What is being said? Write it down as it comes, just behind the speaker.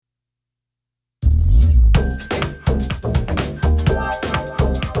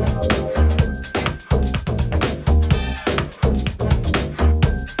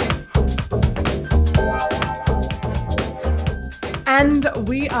And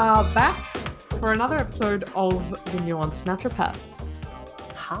we are back for another episode of the Nuance Naturopaths.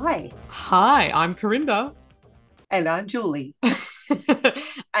 Hi, Hi, I'm Corinda. and I'm Julie.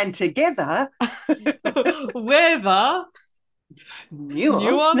 And together, We're the Nuance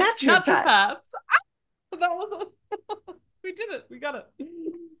Nuance Naturopaths. Naturopaths. That was we did it. We got it.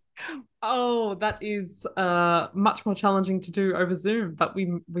 Oh, that is much more challenging to do over Zoom, but we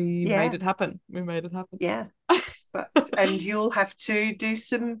made Yeah, it happen. We made it happen. yeah. And you'll have to do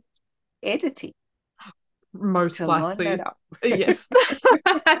some editing Most to line it likely. up. Yes.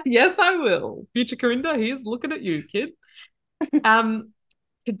 Yes, I will. Future Corinda, here's looking at you, kid. Um,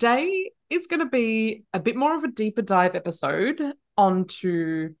 Today is going to be a bit more of a deeper dive episode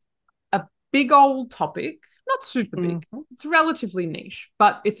onto a big old topic, not super big. Mhm. It's relatively niche,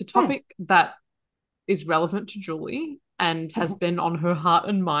 but it's a Hmm. topic that is relevant to Julie and has been on her heart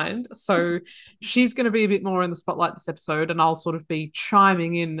and mind. So she's going to be a bit more in the spotlight this episode, and I'll sort of be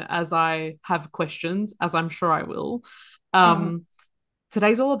chiming in as I have questions, as I'm sure I will. Mhm. Um,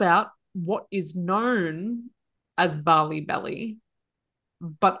 Today's all about what is known as Bali belly,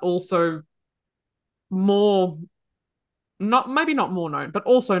 but also more not maybe not more known, but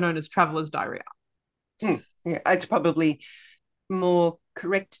also known as traveler's diarrhea. Yeah, it's probably more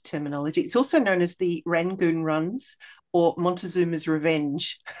correct terminology. It's also known as the Rangoon Runs or Montezuma's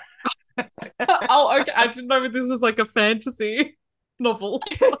Revenge. Oh, okay. I didn't know this was like a fantasy novel.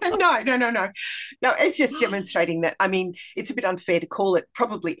 No, it's just demonstrating that. I mean, it's a bit unfair to call it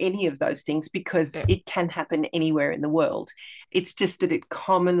probably any of those things because Yeah. it can happen anywhere in the world. It's just that it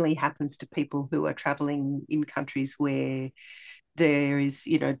commonly happens to people who are traveling in countries where there is,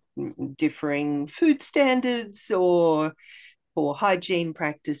 differing food standards or hygiene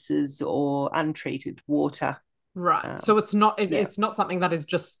practices or untreated water. Right. So Um, it's not yeah, it's not something that is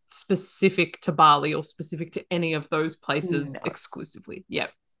just specific to Bali or specific to any of those places no, exclusively. Yeah.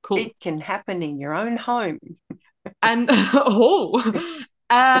 Cool. it can happen in your own home. And and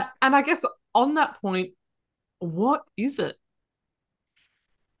I guess on that point, what is it?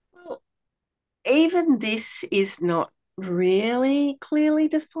 Well, even this is not really clearly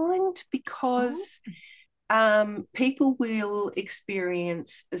defined Oh. because people will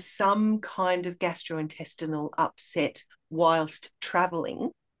experience some kind of gastrointestinal upset whilst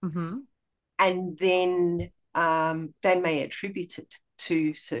traveling, Mm-hmm. and then they may attribute it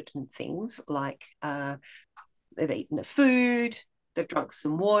to certain things like they've eaten a food, they've drunk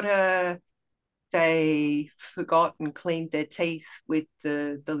some water, they forgot and cleaned their teeth with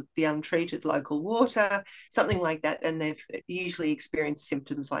the untreated local water, something like that, and they've usually experienced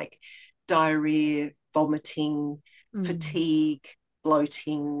symptoms like diarrhea, vomiting, Mm. fatigue,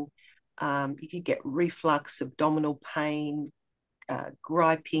 bloating. You could get reflux, abdominal pain,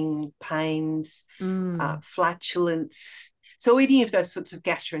 griping pains, Mm. flatulence. So any of those sorts of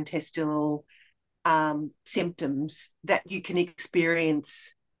gastrointestinal symptoms that you can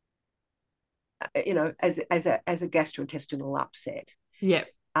experience as a gastrointestinal upset. Yeah.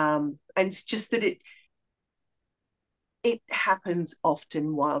 And it's just that it happens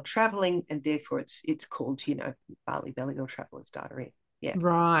often while traveling, and therefore it's called Bali belly or traveler's diarrhea. Yeah.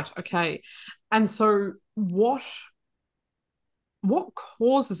 Right. Okay. And so what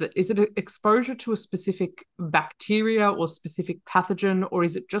causes it? Is it exposure to a specific bacteria or specific pathogen, or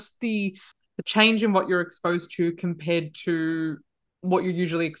is it just the change in what you're exposed to compared to what you're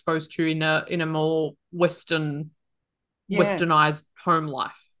usually exposed to in a more Yeah. westernized home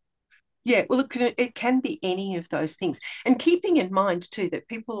life? Yeah, well, it can be any of those things. And keeping in mind, too, that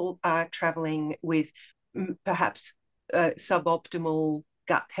people are traveling with perhaps suboptimal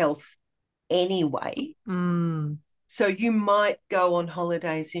gut health anyway. Mm, So you might go on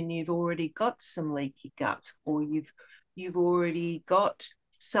holidays and you've already got some leaky gut, or you've already got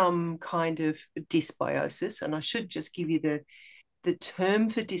some kind of dysbiosis. And I should just give you the term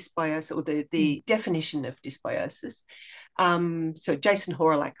for dysbiosis, or mm. the definition of dysbiosis. So Jason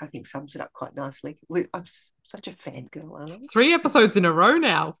Horrocks, I think, sums it up quite nicely. I'm such a fangirl, aren't 3 episodes in a row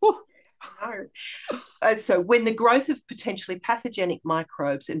now. Whew. I? No. So when the growth of potentially pathogenic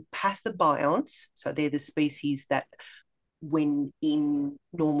microbes and pathobionts, so they're the species that when in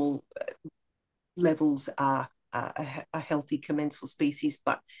normal levels are a healthy commensal species,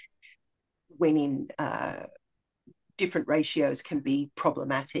 but when in different ratios can be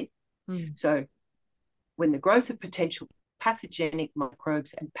problematic. Mm, So when the growth of potential pathogenic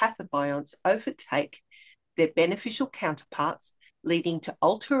microbes and pathobionts overtake their beneficial counterparts, leading to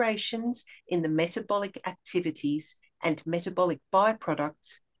alterations in the metabolic activities and metabolic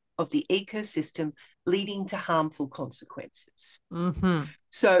byproducts of the ecosystem, leading to harmful consequences. mm-hmm.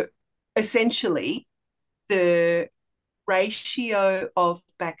 So essentially, the ratio of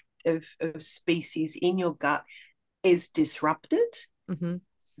species in your gut is disrupted, Mm-hmm.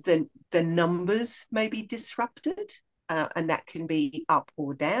 the numbers may be disrupted, and that can be up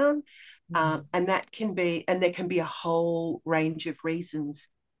or down, Mm. and there can be a whole range of reasons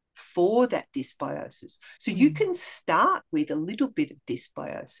for that dysbiosis. So you Mm. can start with a little bit of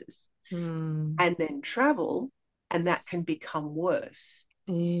dysbiosis Mm. and then travel, and that can become worse.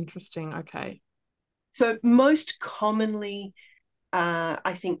 Interesting. Okay. So most commonly,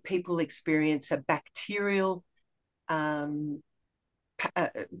 I think people experience a bacterial um,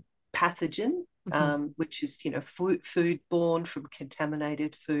 pathogen, Mm-hmm. which is food borne from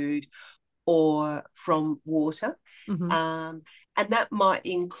contaminated food or from water, Mm-hmm. um, and that might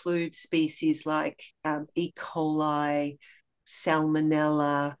include species like E. coli,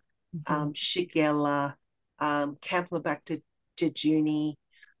 Salmonella, Mm-hmm. Shigella, Campylobacter jejuni,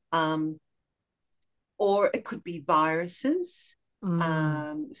 um, or it could be viruses.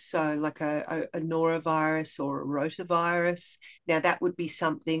 Mm. So, like a norovirus or a rotavirus. Now, that would be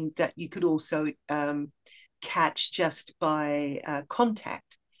something that you could also catch just by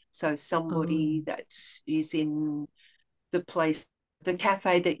contact. So, somebody Um. that is in the place, the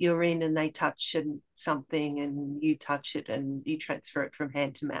cafe that you're in, and they touch something and you touch it and you transfer it from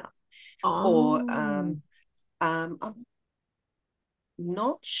hand to mouth. Or Oh. I'm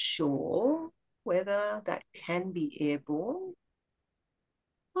not sure whether that can be airborne.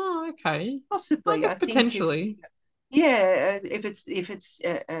 Oh, okay. I Possibly, guess I think if potentially. if it's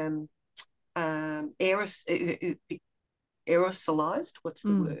aerosolized, what's the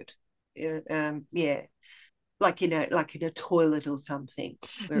Mm. word? Yeah, like in a toilet or something,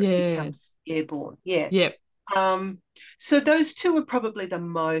 where it Yeah. becomes airborne. Yeah. Yep. Um, so those two are probably the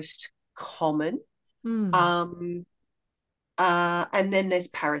most common. Mm. Um, and then there's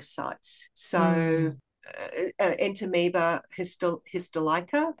parasites. So Mm. Entamoeba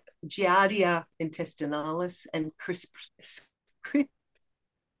histolytica, Giardia intestinalis, and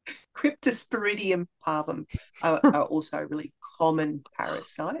Cryptosporidium parvum are also really common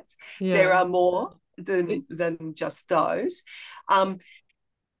parasites. There Yeah. are more It, than just those. Um,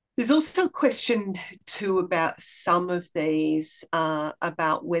 there's also a question too about some of these,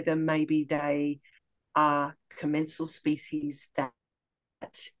 about whether maybe they are commensal species that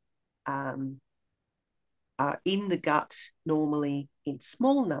um, are in the gut normally in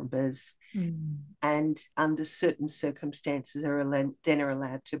small numbers, mm. and under certain circumstances then are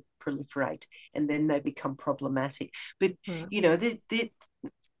allowed to proliferate, and then they become problematic. But Right. you know,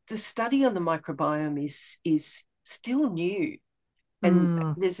 the study on the microbiome is still new, and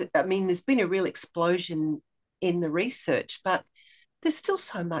Mm. there's been a real explosion in the research, but there's still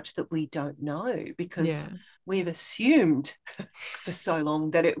so much that we don't know because Yeah. we've assumed for so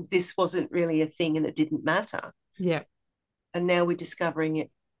long that this wasn't really a thing and it didn't matter, Yeah. and now we're discovering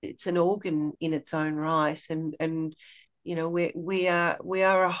it's an organ in its own right, and we are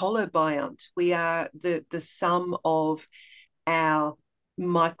a holobiont. We are the sum of our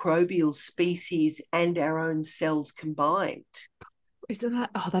microbial species and our own cells combined. Isn't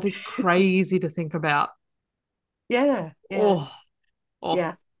that? Oh, that is crazy to think about. Yeah, yeah, Oh. Oh.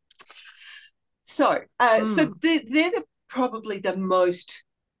 yeah. So Mm. they're probably the most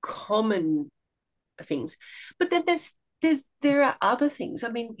common things, but then there are other things. I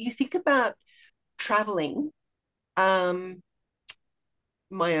mean, you think about traveling. Um,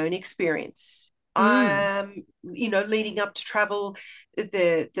 my own experience. Mm. Leading up to travel,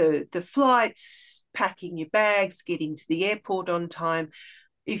 the flights, packing your bags, getting to the airport on time.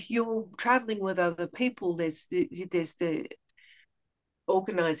 If you're traveling with other people, there's the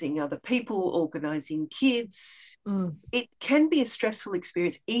organizing other people, organizing kids. Mm. It can be a stressful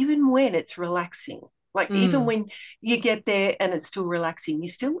experience, even when it's relaxing. Like even Mm. when you get there and it's still relaxing, you're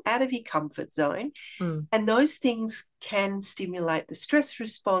still out of your comfort zone. Mm. And those things can stimulate the stress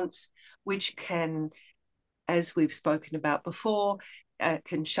response, which can, as we've spoken about before,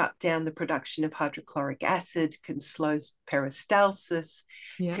 can shut down the production of hydrochloric acid, can slow peristalsis,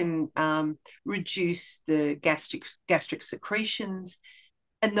 Yeah. can reduce the gastric secretions.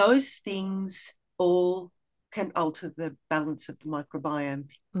 And those things all can alter the balance of the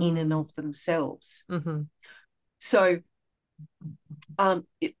microbiome in and Mm. of themselves. Mm-hmm. So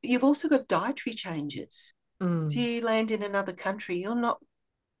you've also got dietary changes. Do Mm. you land in another country, you're not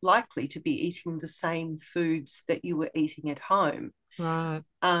likely to be eating the same foods that you were eating at home. Right.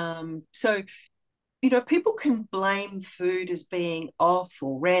 So, people can blame food as being off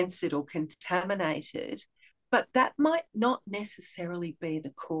or rancid or contaminated, but that might not necessarily be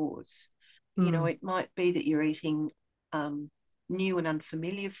the cause. Mm. It might be that you're eating um, new and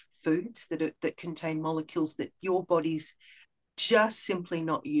unfamiliar foods that contain molecules that your body's just simply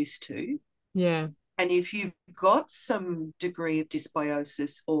not used to. Yeah. And if you've got some degree of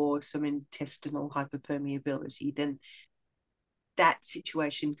dysbiosis or some intestinal hyperpermeability, then that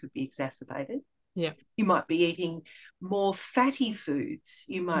situation could be exacerbated. Yeah. You might be eating more fatty foods.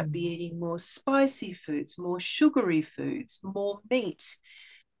 You might be eating more spicy foods, more sugary foods, more meat,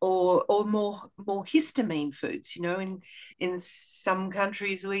 or more histamine foods. In some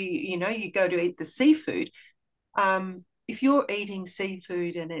countries, you go to eat the seafood. If you're eating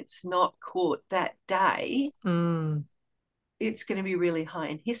seafood and it's not caught that day, it's going to be really high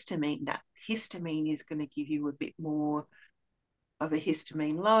in histamine. That histamine is going to give you a bit more of a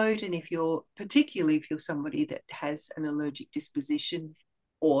histamine load. And particularly if you're somebody that has an allergic disposition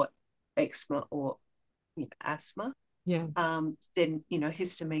or eczema or asthma, Yeah. then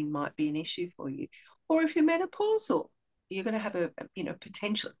histamine might be an issue for you. Or if you're menopausal, you're going to have a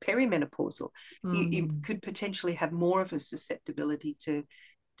potential perimenopausal. You could potentially have more of a susceptibility to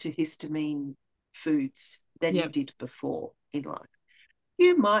histamine foods than you did before in life.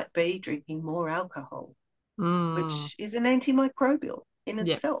 You might be drinking more alcohol, which is an antimicrobial in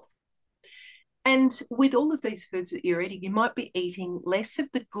itself. And with all of these foods that you're eating, you might be eating less of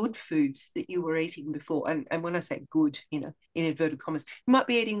the good foods that you were eating before. And when I say good, in inverted commas, you might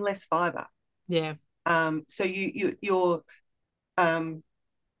be eating less fiber. Yeah. So you're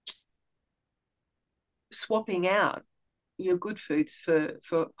swapping out your good foods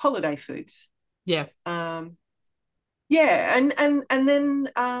for holiday foods. Yeah. Yeah, and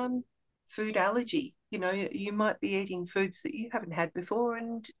then food allergy. You might be eating foods that you haven't had before,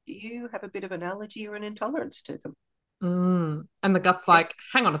 and you have a bit of an allergy or an intolerance to them. And the gut's Yeah, like,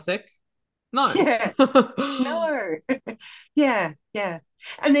 hang on a sec. No. yeah. No. Yeah, yeah.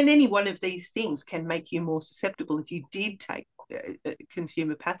 And then any one of these things can make you more susceptible if you did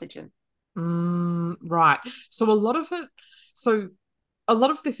consume a pathogen. Right. So a lot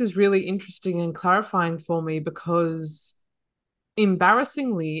of this is really interesting and clarifying for me because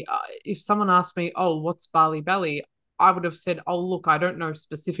embarrassingly, if someone asked me, "Oh, what's Bali belly?" I would have said, "Oh, look, I don't know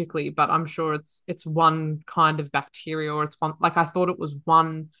specifically, but I'm sure it's one kind of bacteria or it's one like I thought it was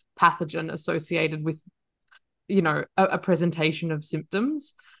one pathogen associated with, a presentation of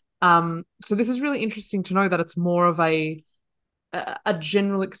symptoms." So this is really interesting to know that it's more of a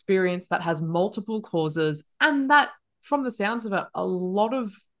general experience that has multiple causes, and that from the sounds of it, a lot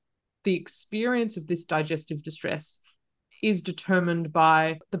of the experience of this digestive distress is determined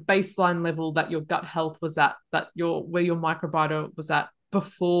by the baseline level that your gut health was at, that where your microbiota was at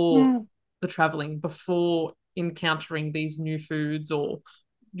before the traveling, before encountering these new foods or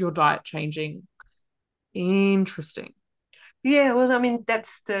your diet changing. Interesting. Yeah, well, I mean,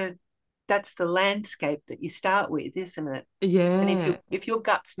 that's the landscape that you start with, isn't it? And if Yeah. your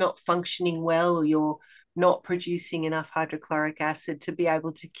gut's not functioning well, or you're not producing enough hydrochloric acid to be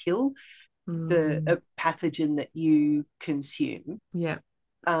able to kill the pathogen that you consume, Yeah.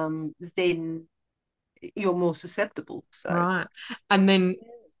 then you're more susceptible. So Right. And then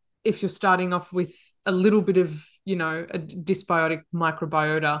if you're starting off with a little bit of, a dysbiotic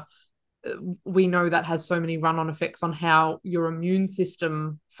microbiota, we know that has so many run-on effects on how your immune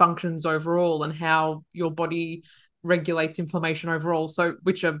system functions overall and how your body regulates inflammation overall. So,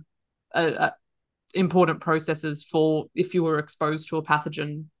 which are important processes for if you were exposed to a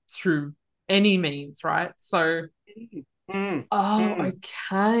pathogen through any means, right? So, mm, oh, mm.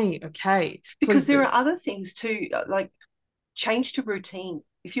 okay. Because Please there do. are other things too, like change to routine.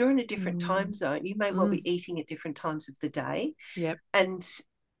 If you're in a different Mm, time zone, you may well be eating at different times of the day. yep. And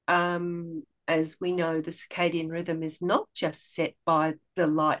as we know, the circadian rhythm is not just set by the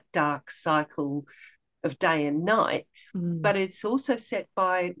light dark cycle of day and night, but it's also set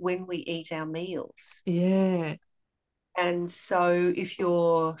by when we eat our meals. Yeah. And so if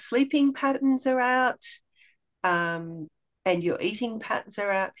your sleeping patterns are out, and your eating patterns are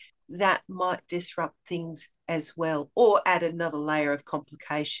out, that might disrupt things as well, or add another layer of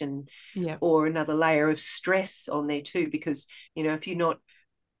complication Yeah. or another layer of stress on there too. Because, if you're not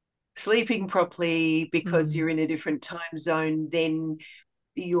sleeping properly because you're in a different time zone, then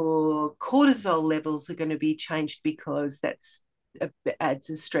your cortisol levels are going to be changed because adds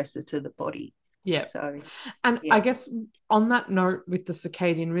a stressor to the body. Yeah. So, And I yeah. guess on that note with the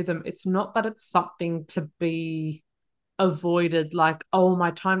circadian rhythm, it's not that it's something to be avoided, like, oh,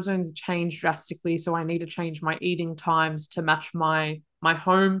 my time zones changed drastically, so I need to change my eating times to match my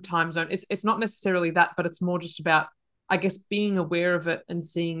home time zone. It's not necessarily that, but it's more just about, I guess, being aware of it and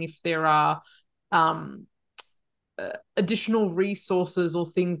seeing if there are um additional resources or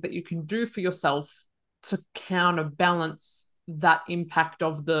things that you can do for yourself to counterbalance that impact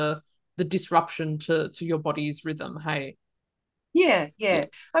of the disruption to your body's rhythm. Hey. Yeah, Yeah. yeah.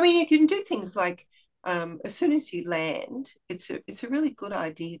 I mean, you can do things like as soon as you land, it's a really good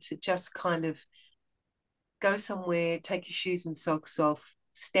idea to just kind of go somewhere, take your shoes and socks off,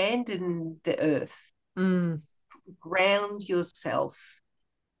 stand in the earth, Mm, ground yourself,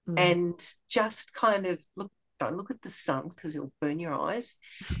 mm, and just kind of look. Don't look at the sun because it'll burn your eyes,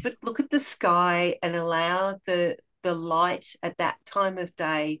 but look at the sky and allow the light at that time of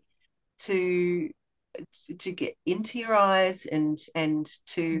day to to get into your eyes and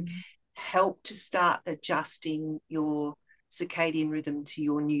to mm. help to start adjusting your circadian rhythm to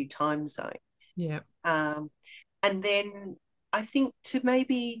your new time zone. Yeah. Um, and then I think to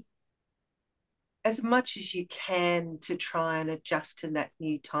maybe as much as you can to try and adjust to that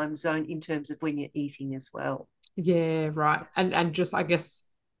new time zone in terms of when you're eating as well. Yeah, right. And just I guess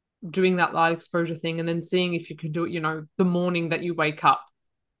doing that light exposure thing and then seeing if you can do it, the morning that you wake up,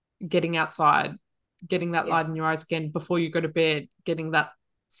 getting outside, getting that Yeah. light in your eyes again before you go to bed, getting that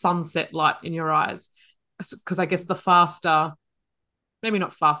sunset light in your eyes. Because I guess the faster, maybe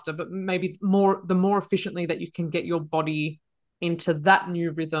not faster, but maybe the more efficiently that you can get your body into that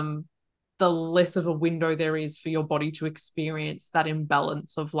new rhythm, the less of a window there is for your body to experience that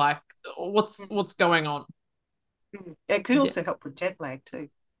imbalance of like what's going on. It could Yeah. also help with jet lag too.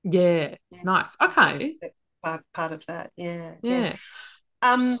 Yeah. Yeah. Nice. That's Okay. part of that. Yeah, yeah. Yeah.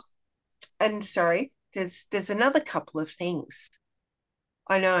 Um, and sorry, there's another couple of things.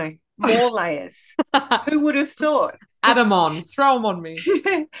 I know, more layers. Who would have thought? Add them on. Throw them on me.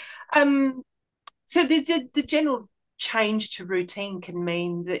 um, so the general change to routine can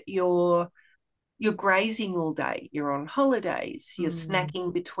mean that you're grazing all day, you're on holidays, you're Mm,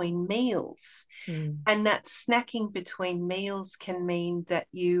 snacking between meals. mm, And that snacking between meals can mean that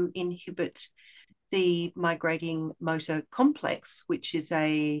you inhibit the migrating motor complex, which is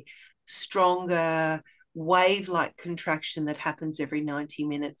a stronger wave like contraction that happens every 90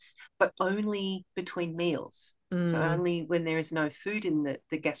 minutes, but only between meals. So mm, only when there is no food in the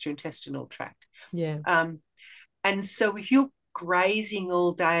gastrointestinal tract. yeah. Um, and so if you're grazing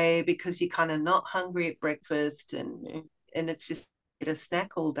all day because you're kind of not hungry at breakfast and it's just a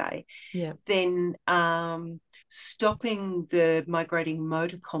snack all day, Yeah. then stopping the migrating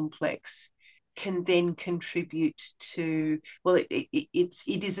motor complex can then contribute to well it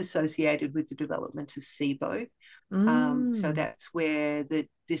is associated with the development of SIBO. So Mm, that's where the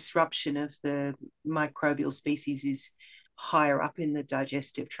disruption of the microbial species is higher up in the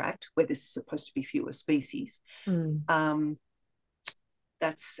digestive tract where there's supposed to be fewer species. mm, um,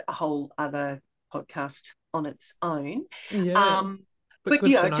 that's a whole other podcast on its own. yeah. Um, But but good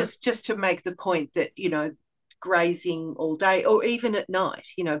to yeah, know. just to make the point that grazing all day or even at night,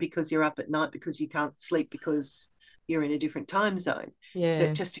 because you're up at night because you can't sleep because you're in a different time zone. That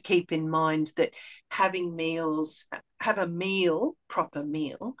Yeah. just to keep in mind that having meals, have a meal, proper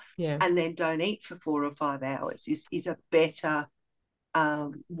meal, Yeah. and then don't eat for 4 or 5 hours is a better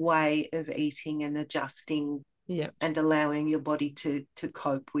way of eating and adjusting Yeah. and allowing your body to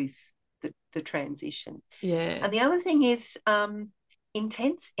cope with the transition. Yeah. And the other thing is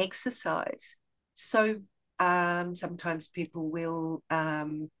intense exercise. So sometimes people will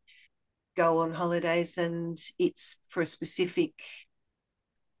go on holidays and it's for a specific,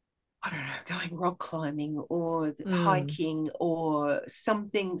 I don't know, going rock climbing or Mm, hiking or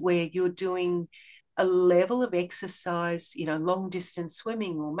something where you're doing a level of exercise, long distance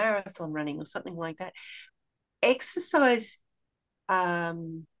swimming or marathon running or something like that. Exercise,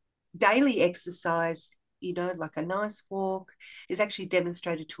 um, daily exercise, like a nice walk, is actually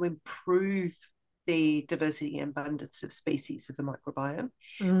demonstrated to improve the diversity and abundance of species of the microbiome.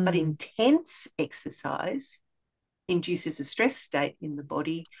 But mm, intense exercise induces a stress state in the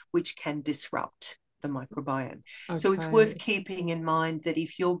body, which can disrupt the microbiome. So it's worth okay. keeping in mind that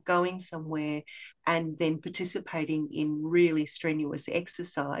if you're going somewhere and then participating in really strenuous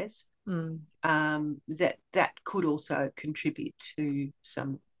exercise, Mm. that could also contribute to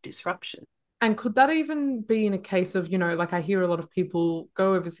some disruption. And could that even be in a case of, like I hear a lot of people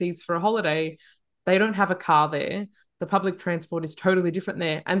go overseas for a holiday, they don't have a car there. The public transport is totally different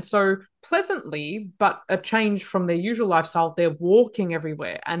there. And so pleasantly, but a change from their usual lifestyle, they're walking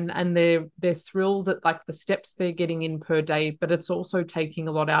everywhere and they're thrilled at like the steps they're getting in per day, but it's also taking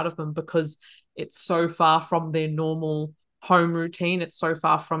a lot out of them because it's so far from their normal home routine. It's so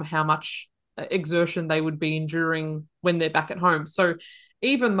far from how much exertion they would be enduring when they're back at home. So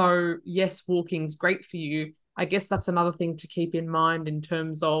even though, yes, walking's great for you, I guess that's another thing to keep in mind in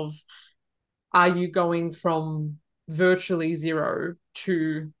terms of are you going from virtually zero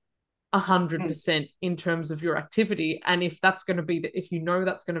to Mm. 100% in terms of your activity. And if that's going to be if you know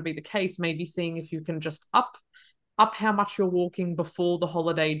that's going to be the case, maybe seeing if you can just up how much you're walking before the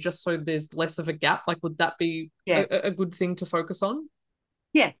holiday, just so there's less of a gap. Like, would that be Yeah. a good thing to focus on?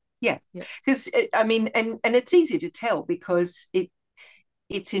 Yeah. Yeah. Yeah. Because I mean, and it's easy to tell because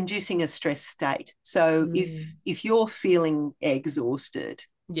it's inducing a stress state. So Mm, if you're feeling exhausted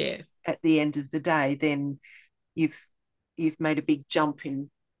yeah. at the end of the day, then you've you've made a big jump in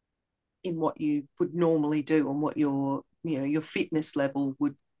what you would normally do and what your fitness level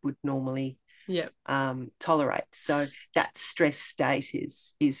would normally Yeah. tolerate. So that stress state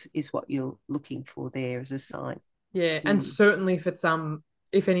is what you're looking for there as a sign. Yeah. And Mm. certainly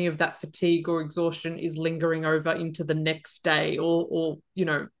if any of that fatigue or exhaustion is lingering over into the next day, or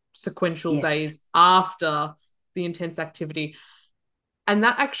sequential Yes. days after the intense activity. And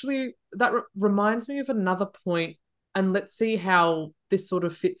that actually reminds me of another point, and let's see how this sort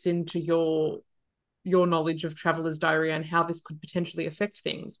of fits into your knowledge of traveler's diarrhea and how this could potentially affect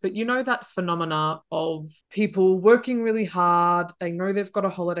things. But you know that phenomena of people working really hard, they know they've got a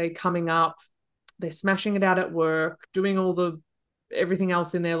holiday coming up, they're smashing it out at work, doing all the everything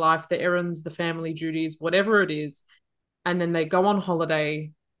else in their life, the errands, the family duties, whatever it is, and then they go on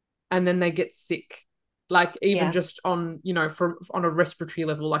holiday and then they get sick, like even Yeah. just on for on a respiratory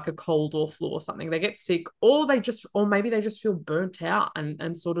level, like a cold or flu or something, they get sick, or maybe they just feel burnt out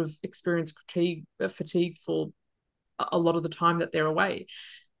and sort of experience fatigue for a lot of the time that they're away.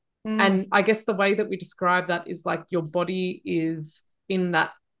 Mm. And I guess the way that we describe that is like your body is in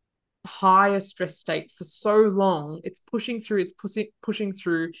that higher stress state for so long, it's pushing through,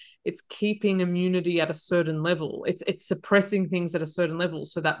 it's keeping immunity at a certain level, it's suppressing things at a certain level,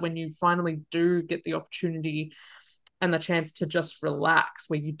 so that when you finally do get the opportunity and the chance to just relax,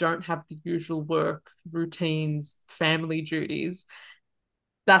 where you don't have the usual work routines, family duties,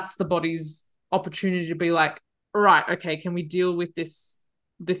 that's the body's opportunity to be like, right, okay, can we deal with this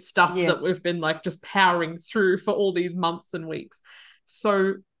stuff Yeah. that we've been like just powering through for all these months and weeks.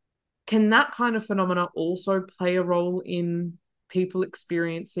 So can that kind of phenomena also play a role in people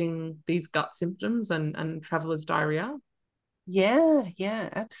experiencing these gut symptoms and traveler's diarrhea? Yeah. Yeah.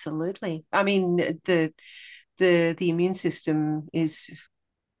 Absolutely. I mean, the immune system is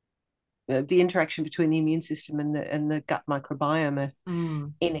the interaction between the immune system and the gut microbiome are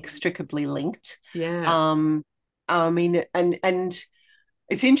Mm, inextricably linked. yeah. Um, I mean, and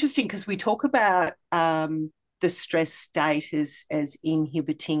it's interesting because we talk about the stress state as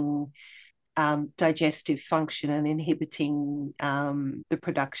inhibiting digestive function and inhibiting the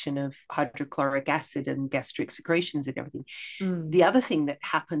production of hydrochloric acid and gastric secretions and everything. Mm, The other thing that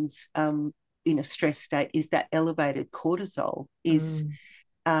happens in a stress state is that elevated cortisol is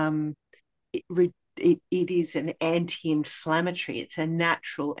mm, um, it is an anti-inflammatory. It's a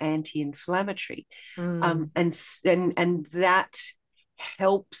natural anti-inflammatory, mm, and that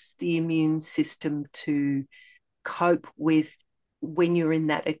helps the immune system to cope with when you're in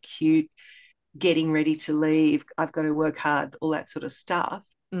that acute getting ready to leave. I've got to work hard, all that sort of stuff,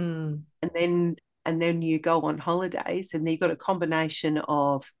 mm, and then you go on holidays, and you've got a combination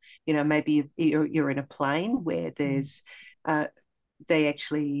of maybe you're in a plane where mm, there's they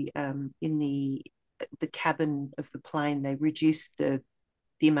actually in the cabin of the plane they reduce the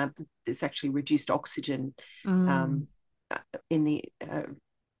amount. There's actually reduced oxygen mm, um, in the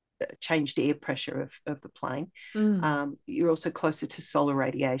changed air pressure of the plane. mm, You're also closer to solar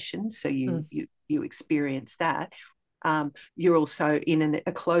radiation, so mm. you experience that. You're also in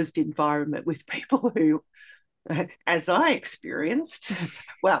a closed environment with people who, as I experienced,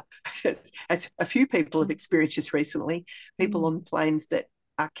 well, as a few people have experienced just recently, people Mm. on planes that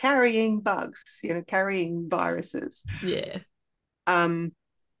are carrying bugs, carrying viruses. Yeah. Um,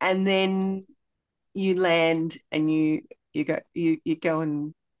 and then you land and you go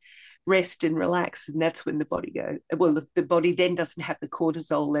and rest and relax, and that's when the body goes. Well, the body then doesn't have the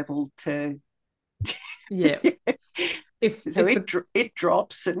cortisol level to, Yeah. so If it the it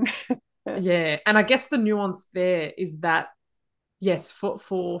drops and Yeah, and I guess the nuance there is that yes,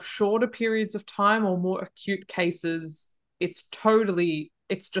 for shorter periods of time or more acute cases, it's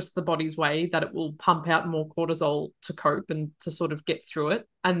just the body's way that it will pump out more cortisol to cope and to sort of get through it,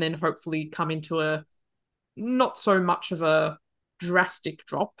 and then hopefully come into a not so much of a drastic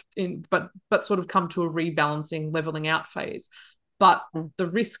drop in, but sort of come to a rebalancing, leveling out phase. But the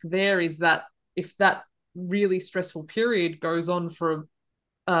risk there is that if that really stressful period goes on for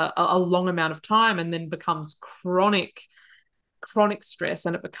a long amount of time and then becomes chronic stress,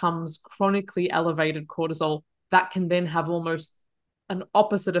 and it becomes chronically elevated cortisol, that can then have almost an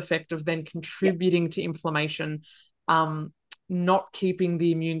opposite effect of then yeah, contributing to inflammation, um, not keeping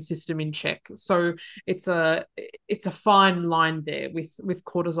the immune system in check. So it's a it's a fine line there with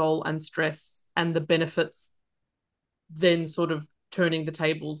cortisol and stress, and the benefits then sort of turning the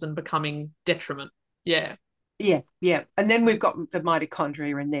tables and becoming detriment. Yeah. Yeah, yeah. And then we've got the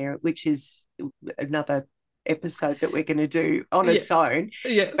mitochondria in there, which is another episode that we're going to do on its Yes. own.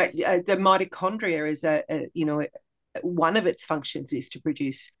 But Yes. the mitochondria is one of its functions is to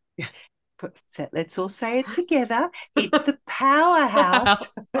produce. So let's all say it together. It's the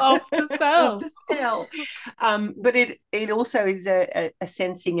powerhouse Powerhouse of the of cell. the cell. But it also is a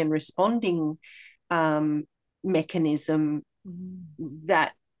sensing and responding mechanism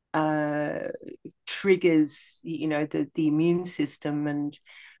that uh, triggers, the immune system and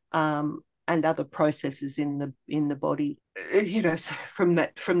other processes in the body, so from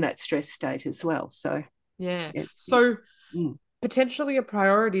that stress state as well. So Yeah. it's So mm, potentially a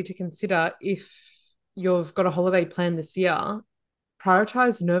priority to consider if you've got a holiday plan this year,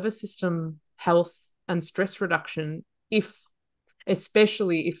 prioritize nervous system health and stress reduction if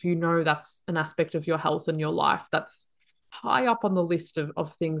especially if you know that's an aspect of your health and your life that's high up on the list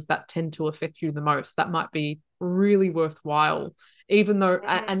of things that tend to affect you the most. That might be really worthwhile, even though,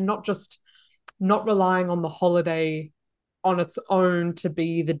 and not just not relying on the holiday on its own to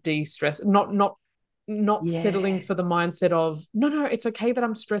be the de-stress, not settling yeah, for the mindset of no, it's okay that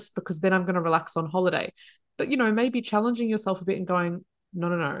I'm stressed because then I'm going to relax on holiday. But maybe challenging yourself a bit and going,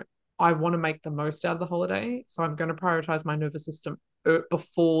 no, I want to make the most out of the holiday, so I'm going to prioritize my nervous system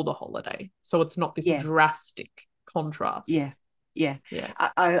before the holiday, so it's not this yeah, drastic contrast. yeah, yeah. Yeah.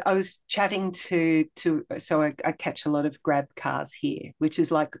 I was chatting to so I catch a lot of Grab cars here, which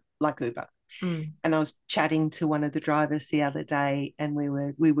is like Uber. Mm. And I was chatting to one of the drivers the other day, and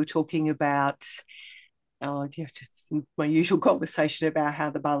we were talking about just my usual conversation about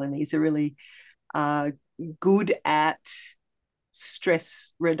how the Balinese are really good at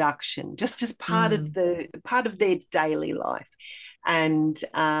stress reduction, just as Mm. part of their daily life. And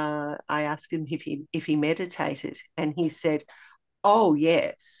I asked him if he meditated, and he said, "Oh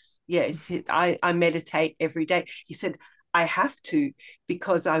yes, I meditate every day." He said, "I have to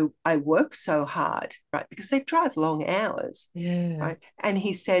because I work so hard, right? Because they drive long hours, Yeah. right?" And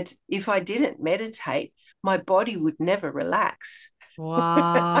he said, "If I didn't meditate, my body would never relax."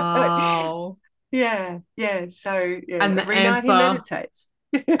 Wow. Yeah, yeah. So yeah, And the every night he answer meditates.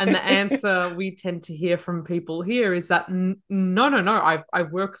 And the answer we tend to hear from people here is that no, I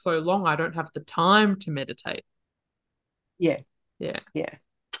work so long, I don't have the time to meditate. Yeah, Yeah. yeah,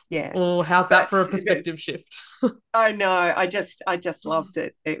 yeah. Or how's that But for a perspective shift? I know, I just loved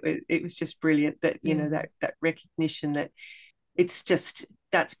it. It was just brilliant that Yeah. that recognition that it's just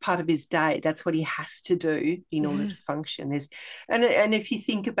that's part of his day. That's what he has to do in order Yeah. to function. And if you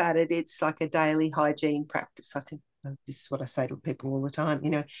think about it, it's like a daily hygiene practice. I think this is what I say to people all the time.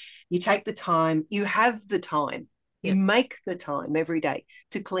 You take the time, you have the time, you Yeah. make the time every day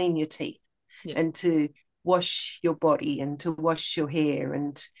to clean your teeth Yeah. and to wash your body and to wash your hair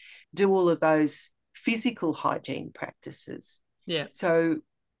and do all of those physical hygiene practices. Yeah. So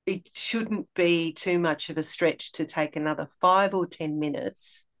it shouldn't be too much of a stretch to take another 5 or 10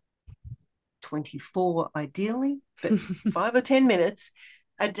 minutes, 24 ideally, but 5 or 10 minutes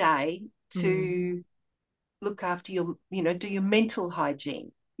a day Mm. to look after do your mental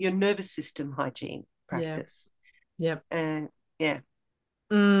hygiene, your nervous system hygiene Yeah. practice. Yeah. And yeah,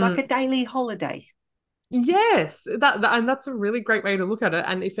 it's like Mm. a daily holiday. Yes, and that's a really great way to look at it.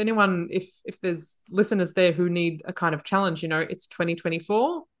 And if anyone, if there's listeners there who need a kind of challenge, it's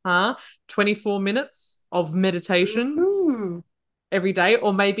 2024, 24 minutes of meditation Ooh. every day,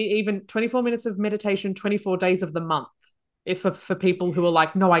 or maybe even 24 minutes of meditation 24 days of the month. If for people who are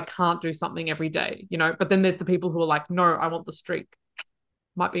like, no, I can't do something every day, but then there's the people who are like, no, I want the streak.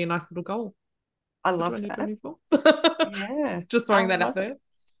 Might be a nice little goal I for love that. 2024. Yeah, Just I throwing that out love it. there.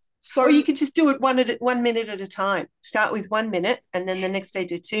 Or you So could just do it 1 minute at a time. Start with 1 minute, and then the next day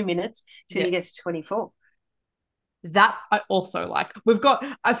do 2 minutes till yeah, you get to 24. that I also like.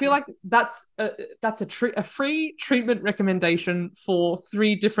 I feel like that's a free treatment recommendation for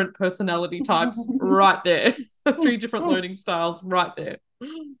 3 different personality types right there. 3 different learning styles right there.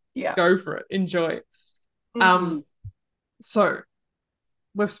 Yeah. Go for it. Enjoy. Mm. Um, so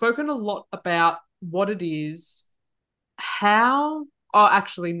we've spoken a lot about what it is, how, oh,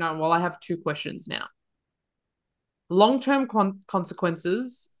 actually, no, well, I have 2 questions now. Long-term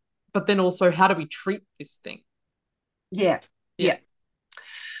consequences, but then also how do we treat this thing? Yeah. Yeah.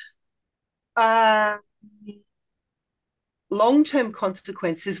 Yeah. Uh, Long-term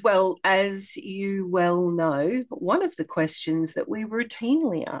consequences. Well, as you well know, one of the questions that we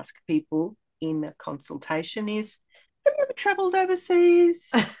routinely ask people in a consultation is, have you ever traveled overseas?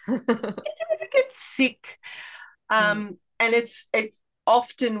 Did you ever get sick? Mm, And it's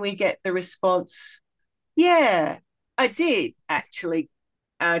often we get the response, yeah, I did actually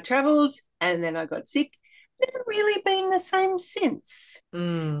traveled and then I got sick. Never really been the same since.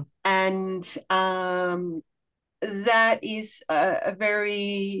 mm, And that is a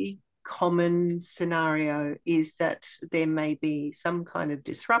very common scenario, is that there may be some kind of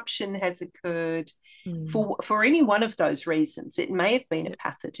disruption has occurred mm. for any one of those reasons. It may have been a Yeah.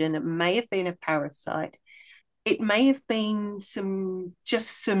 pathogen, it may have been a parasite, it may have been some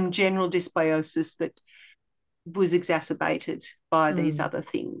general dysbiosis that was exacerbated by these Mm, other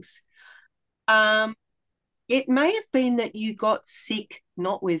things. Um, it may have been that you got sick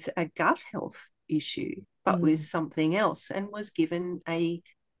not with a gut health issue, but with mm, something else and was given a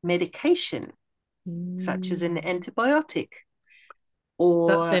medication, such as an mm. antibiotic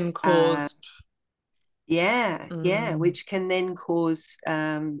That or, then caused. yeah, Mm, which can then cause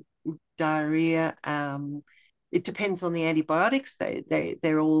diarrhea. It depends on the antibiotics.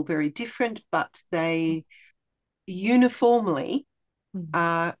 They're all very different, but they uniformly mm.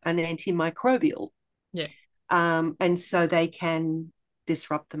 are an antimicrobial. Yeah. And so they can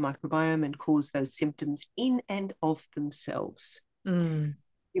disrupt the microbiome and cause those symptoms in and of themselves. Mm,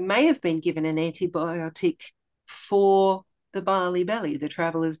 You may have been given an antibiotic for the Bali belly, the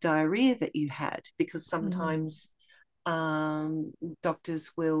traveler's diarrhea that you had, because mm, sometimes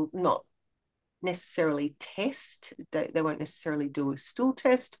doctors will not necessarily test, they won't necessarily do a stool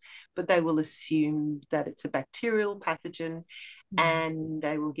test, but they will assume that it's a bacterial pathogen mm. and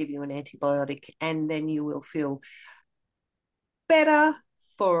they will give you an antibiotic, and then you will feel better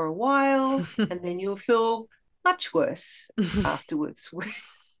for a while and then you'll feel much worse afterwards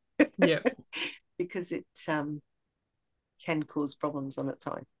Yeah. because it can cause problems on its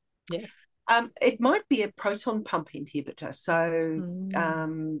own. Yeah. It might be a proton pump inhibitor, so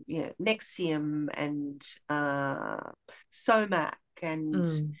Mm, Nexium and Somac and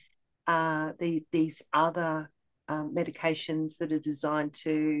mm, these other medications that are designed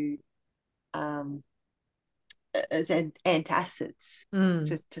to as antacids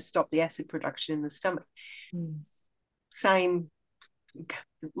mm, to stop the acid production in the stomach. mm, Same,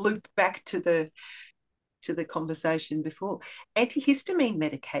 loop back to the conversation before. Antihistamine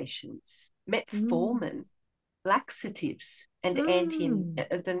medications, mm, metformin, laxatives, and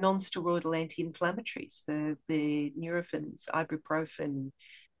mm. the non-steroidal anti-inflammatories, the Nurophens, ibuprofen,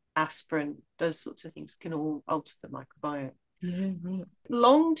 aspirin, those sorts of things can all alter the microbiome. Yeah, right.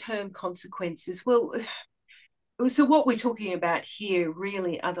 Long-term consequences, well, so what we're talking about here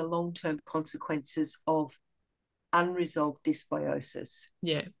really are the long-term consequences of unresolved dysbiosis.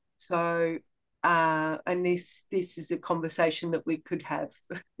 Yeah. So, and this is a conversation that we could have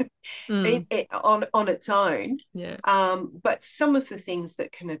Mm, on its own. yeah. But some of the things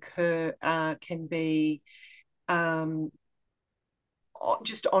that can occur can be um,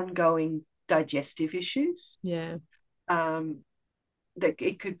 just ongoing digestive issues. Yeah. Um, that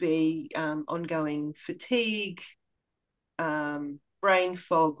it could be ongoing fatigue, brain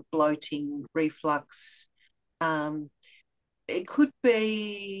fog, bloating, reflux. Um, it could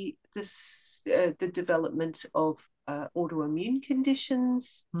be the development of autoimmune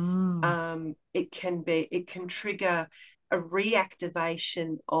conditions. Mm, It can trigger a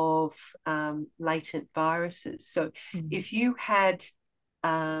reactivation of latent viruses. So mm, if you had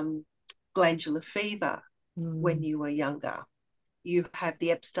um, glandular fever when mm, you were younger, you have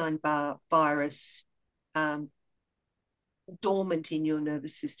the Epstein-Barr virus um, dormant in your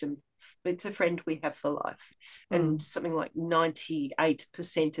nervous system. It's a friend we have for life. And mm. something like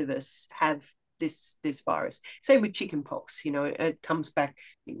 98% of us have this virus. Same with chickenpox, it comes back.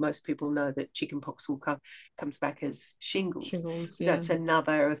 I think most people know that chickenpox comes back as shingles. Shingles, yeah. That's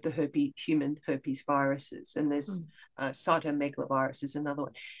another of the human herpes viruses. And there's Mm, cytomegalovirus is another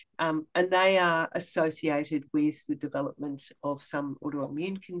one. And they are associated with the development of some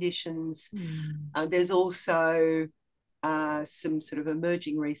autoimmune conditions. mm, There's also some sort of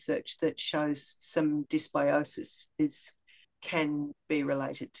emerging research that shows some dysbiosis can be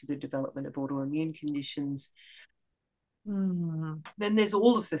related to the development of autoimmune conditions. mm. Then there's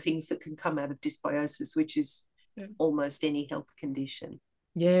all of the things that can come out of dysbiosis, which is Yeah. almost any health condition.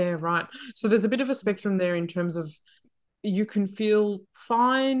 Yeah, right. So there's a bit of a spectrum there in terms of you can feel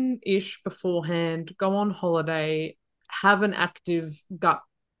fine-ish beforehand, go on holiday, have an active gut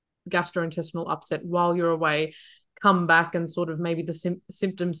gastrointestinal upset while you're away, come back and sort of maybe the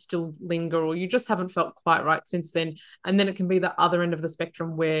symptoms still linger, or you just haven't felt quite right since then. And then it can be the other end of the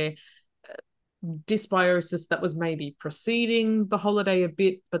spectrum where dysbiosis that was maybe preceding the holiday a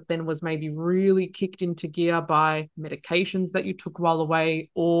bit, but then was maybe really kicked into gear by medications that you took while away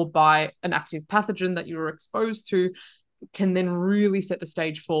or by an active pathogen that you were exposed to, can then really set the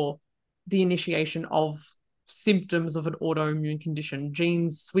stage for the initiation of symptoms of an autoimmune condition,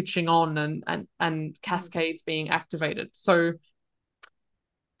 genes switching on and cascades being activated. So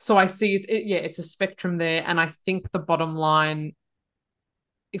I see yeah, it's a spectrum there. And I think the bottom line,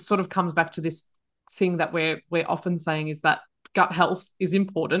 it sort of comes back to this thing that we're often saying is that gut health is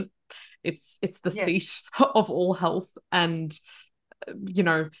important. It's the Yeah. seat of all health. And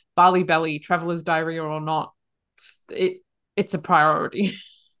Bali belly, traveler's diarrhea or not, it's a priority.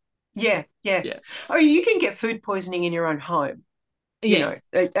 Yeah. Yeah. Yeah. Oh, you can get food poisoning in your own home, Yeah.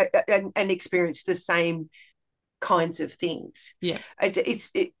 and experience the same kinds of things. Yeah.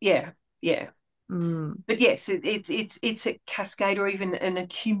 Yeah, yeah. Mm. But yes, it's a cascade or even an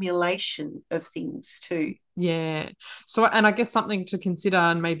accumulation of things too. Yeah. So, and I guess something to consider,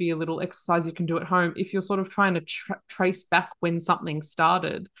 and maybe a little exercise you can do at home, if you're sort of trying to trace back when something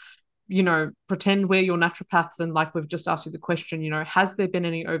started, pretend we're your naturopaths, and like we've just asked you the question, has there been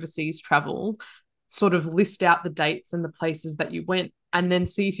any overseas travel? Sort of list out the dates and the places that you went, and then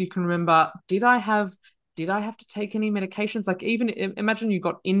see if you can remember, did I have to take any medications? Like, even imagine you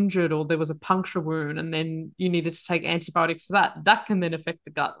got injured or there was a puncture wound and then you needed to take antibiotics for that. That can then affect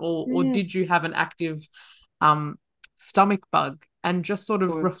the gut. Or Mm. did you have an active um, stomach bug? And just sort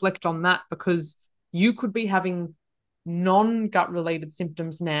of Or reflect on that, because you could be having non-gut related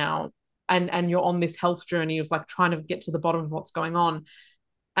symptoms now, and you're on this health journey of like trying to get to the bottom of what's going on.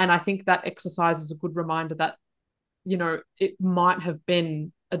 And I think that exercise is a good reminder that, it might have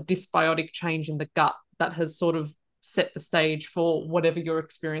been a dysbiotic change in the gut that has sort of set the stage for whatever you're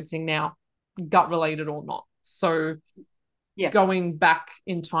experiencing now, gut related or not. So yeah, going back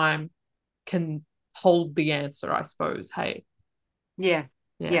in time can hold the answer, I suppose. Hey, yeah,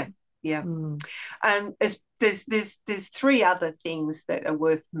 yeah. yeah, yeah. Mm, There's three other things that are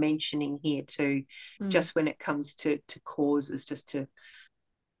worth mentioning here too, mm, just when it comes to causes, just to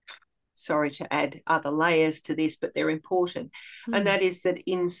sorry to add other layers to this, but they're important. And mm, that is that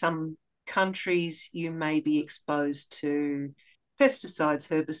in some countries, you may be exposed to pesticides,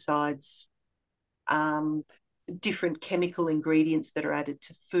 herbicides, um, different chemical ingredients that are added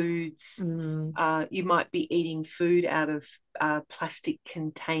to foods. mm, You might be eating food out of plastic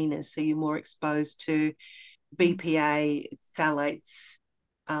containers, so you're more exposed to mm, BPA, phthalates,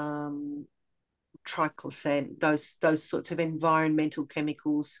 um, triclosan, those sorts of environmental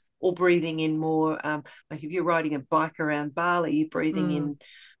chemicals, or breathing in more. Like if you're riding a bike around Bali, you're breathing mm, in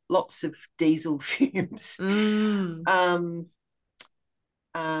lots of diesel fumes. mm.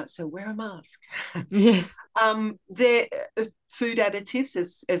 So wear a mask. Yeah, There food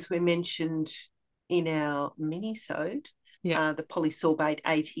additives, as we mentioned in our mini-sode, yeah. the polysorbate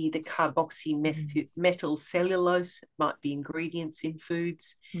 80, the Mm, carboxymethyl cellulose might be ingredients in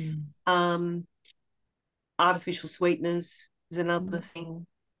foods. mm, Um, Artificial sweeteners is another mm. thing.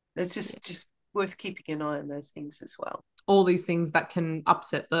 It's Yeah. just worth keeping an eye on those things as well. All these things that can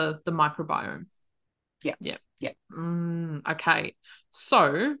upset the microbiome. Yeah, Yeah. yeah. Okay.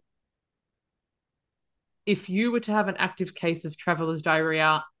 So if you were to have an active case of traveler's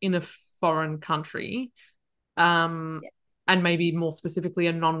diarrhea in a foreign country, um, Yeah. and maybe more specifically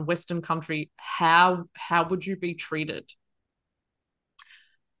a non-Western country, how would you be treated?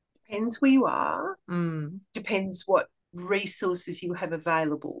 Depends where you are. Mm, Depends what resources you have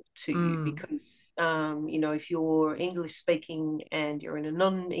available to you, mm, because if you're English speaking and you're in a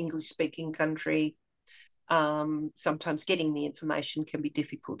non-English speaking country, sometimes getting the information can be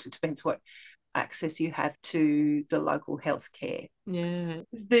difficult. It depends what access you have to the local healthcare. yeah.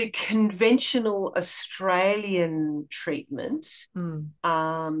 The conventional Australian treatment, Mm,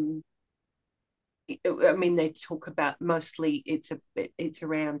 um, I mean, they talk about mostly it's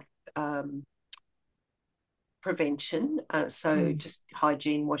around prevention. So mm, just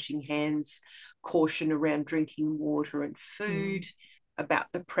hygiene, washing hands, caution around drinking water and mm, food,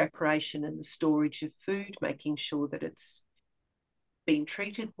 about the preparation and the storage of food, making sure that it's been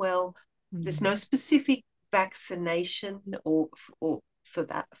treated well. There's mm, no specific vaccination or for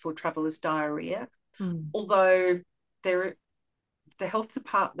that for travelers diarrhea, mm. although there the health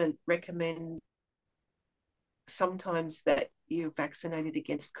department recommend sometimes that you're vaccinated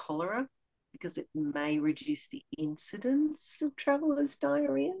against cholera because it may reduce the incidence of travelers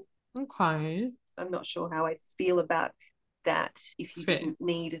diarrhea. Okay. I'm not sure how I feel about that if you Fair. didn't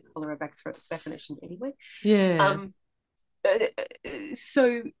need a cholera vaccination anyway. Yeah.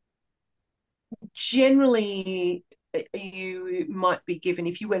 So generally you might be given,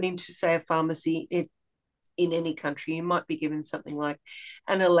 if you went into, say, a pharmacy in any country, you might be given something like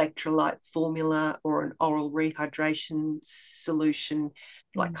an electrolyte formula or an oral rehydration solution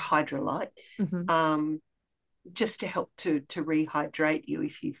like Mm. hydrolyte, Mm-hmm. um, just to help to rehydrate you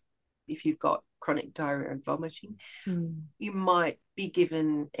if you've got chronic diarrhea and vomiting. Mm. You might be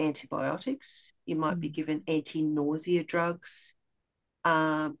given antibiotics. You might be Mm. given anti-nausea drugs.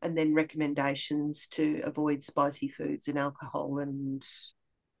 And then recommendations to avoid spicy foods and alcohol. And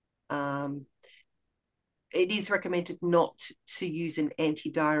um, it is recommended not to use an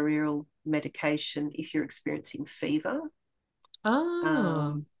antidiarrheal medication if you're experiencing fever.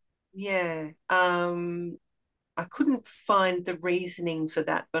 Ah. Yeah. I couldn't find the reasoning for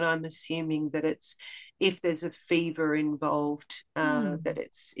that, but I'm assuming that it's if there's a fever involved, that Mm.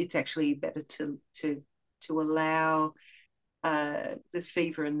 it's actually better to allow the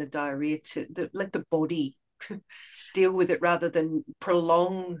fever and the diarrhea let the body deal with it rather than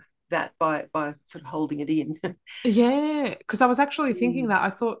prolong that by sort of holding it in. Yeah, because I was actually thinking Mm. that. I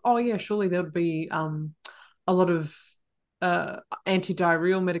thought, oh yeah, surely there would be a lot of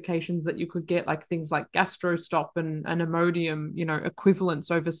anti-diarrheal medications that you could get, like things like gastrostop and Imodium,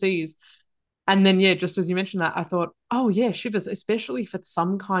 equivalents overseas. And then yeah, just as you mentioned that, I thought, oh yeah, shivers, especially if it's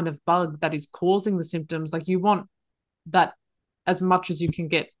some kind of bug that is causing the symptoms. Like that as much as you can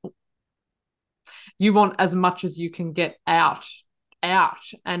get you want as much as you can get out,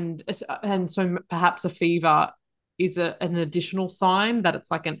 and so perhaps a fever is an additional sign that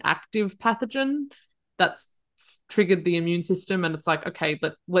it's like an active pathogen that's triggered the immune system, and it's like, okay,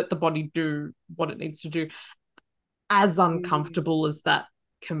 let the body do what it needs to do, as Mm. uncomfortable as that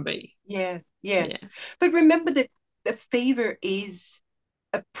can be. Yeah, yeah. Yeah, But remember that the fever is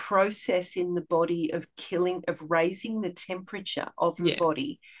a process in the body of raising the temperature of the yeah,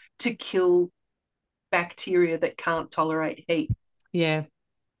 body to kill bacteria that can't tolerate heat. yeah,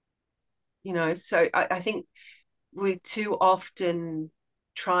 So I think we too often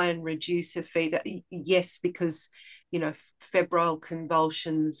try and reduce a fever. Yes, because febrile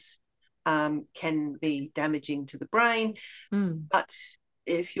convulsions can be damaging to the brain, mm, but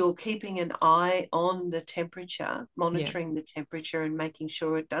if you're keeping an eye on the temperature, yeah, monitoring the temperature and making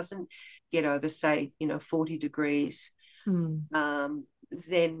sure it doesn't get over, say, 40 degrees, mm,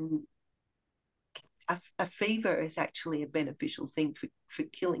 then a fever is actually a beneficial thing for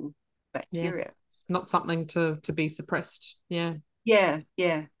killing yeah. bacteria. Not something to be suppressed. Yeah. Yeah,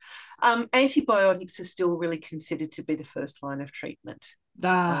 yeah. Antibiotics are still really considered to be the first line of treatment.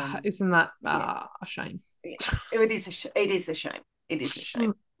 Isn't that Yeah, a shame? yeah. It is a shame. It is a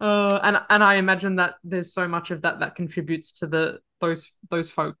shame. And I imagine that there's so much of that contributes to those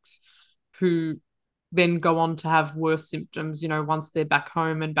folks who then go on to have worse symptoms, once they're back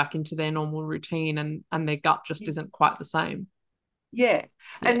home and back into their normal routine, and their gut just isn't quite the same. Yeah.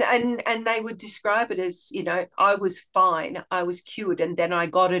 Yeah. And they would describe it as, I was fine, I was cured, and then I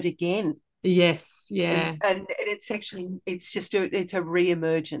got it again. Yes. And Yeah. and it's just it's a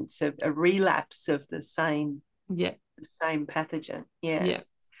reemergence of a relapse of Yeah. the same pathogen. Yeah. Yeah.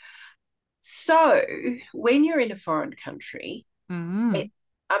 So when you're in a foreign country, it, Mm.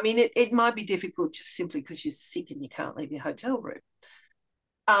 I mean, it might be difficult just simply because you're sick and you can't leave your hotel room.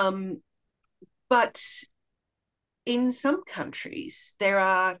 Um, but in some countries, there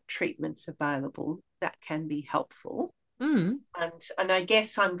are treatments available that can be helpful. Mm. And I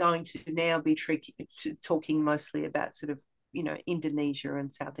guess I'm going to now be talking mostly about sort of, Indonesia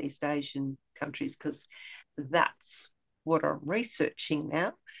and Southeast Asian countries because that's what I'm researching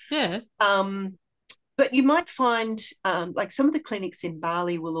now. Yeah. Um, but you might find like some of the clinics in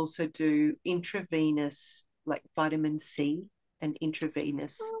Bali will also do intravenous like vitamin C and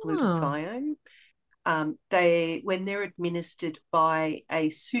intravenous Oh. glutathione. They when they're administered by a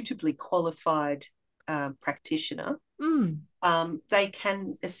suitably qualified practitioner, Mm. they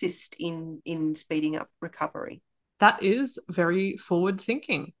can assist in speeding up recovery. That is very forward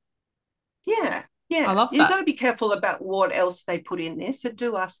thinking. Yeah, I yeah. love You've got that. to be careful about what else they put in there. So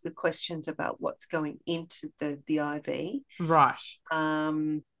do ask the questions about what's going into the IV. Right.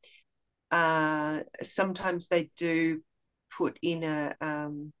 Um, Sometimes they do put in a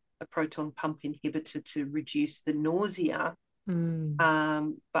proton pump inhibitor to reduce the nausea.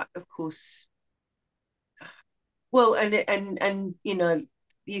 Mm. But of course, well, and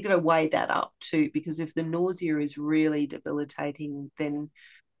you got to weigh that up too, because if the nausea is really debilitating, then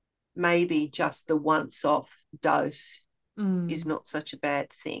maybe just the once off dose is Mm. not such a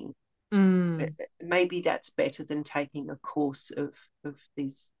bad thing. Mm. Maybe that's better than taking a course of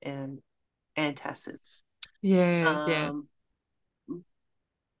these antacids. Yeah. Yeah. Um,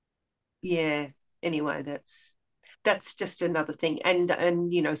 yeah. Anyway, that's that's just another thing. And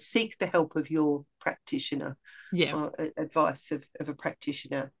seek the help of your practitioner, Yeah. or advice of a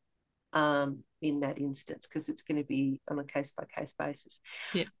practitioner in that instance, because it's going to be on a case by case basis.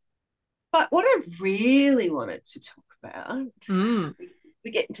 Yeah. But what I really wanted to talk about, Mm.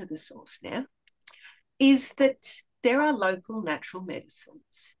 we get into the source now, is that there are local natural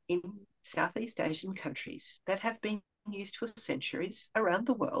medicines in Southeast Asian countries that have been used for centuries around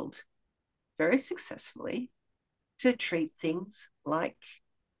the world very successfully to treat things like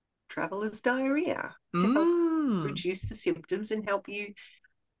traveler's diarrhea, to help Mm. reduce the symptoms and help you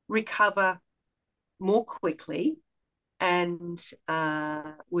recover more quickly and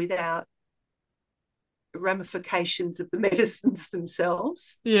without ramifications of the medicines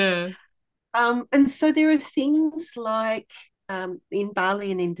themselves. Yeah. And so there are things like in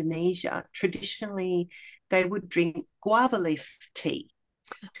Bali and Indonesia, traditionally they would drink guava leaf tea,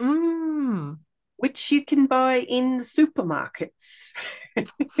 Mm. which you can buy in the supermarkets.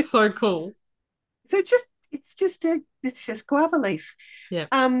 So cool. So it's just guava leaf. Yeah.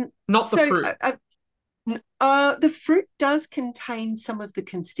 Um, Not the so fruit. the fruit does contain some of the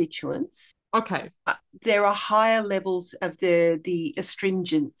constituents. Okay. There are higher levels of the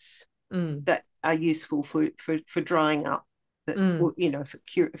astringents Mm. that are useful for drying up, that Mm. for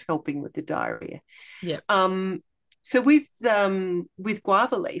helping with the diarrhea. Yeah. So with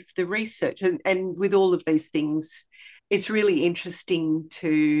guava leaf, the research and with all of these things, it's really interesting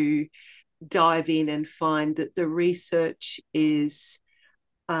to dive in and find that the research is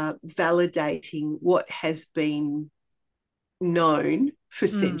validating what has been known for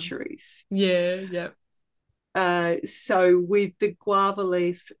Mm. centuries. Yeah. Yeah. So with the guava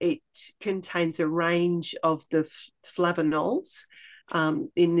leaf, it contains a range of the flavonols.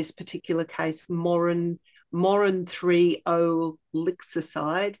 In this particular case, morin 3-O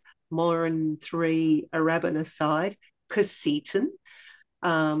lixoside, morin 3 arabinoside, quercetin,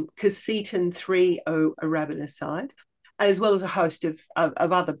 quercetin 3-O arabinoside, as well as a host of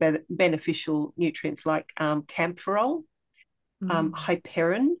other beneficial nutrients like camphorol, Mm.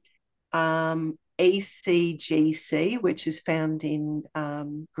 hyperin, ECGC, which is found in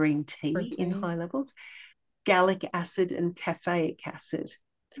green tea in Okay. high levels, gallic acid and caffeic acid.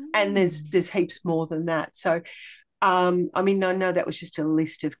 And Mm. there's heaps more than that. So I mean, I know that was just a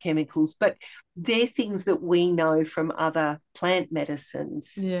list of chemicals, but they're things that we know from other plant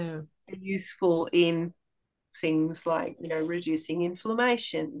medicines Yeah. are useful in things like, reducing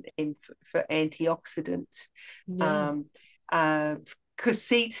inflammation, for antioxidant. Yeah. Um, uh,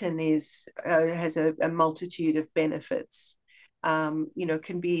 Quercetin has a multitude of benefits.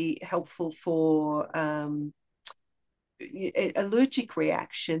 Can be helpful for allergic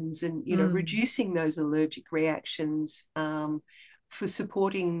reactions, and Mm. reducing those allergic reactions, for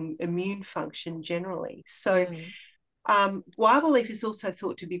supporting immune function generally. So Yeah. guava leaf is also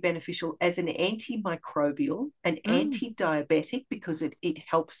thought to be beneficial as an antimicrobial, an Mm. anti-diabetic, because it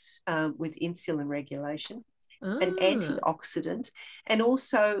helps with insulin regulation, an Ah. antioxidant, and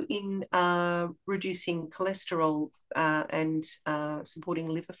also in reducing cholesterol and supporting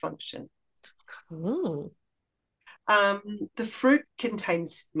liver function. Cool. The fruit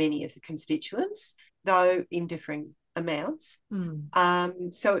contains many of the constituents, though in differing amounts.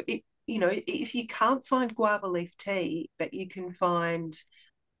 Mm. So if you can't find guava leaf tea, but you can find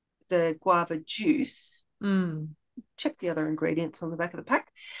the guava juice, Mm. check the other ingredients on the back of the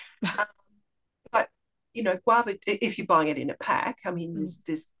pack. Um, but guava, if you're buying it in a pack, I mean, Mm.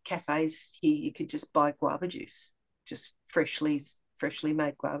 there's cafes here you could just buy guava juice, just freshly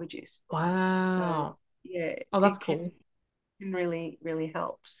made guava juice. So Wow. yeah, Oh, that's it cool. can really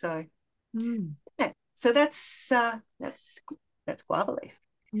help. So Mm. yeah, so that's guava leaf.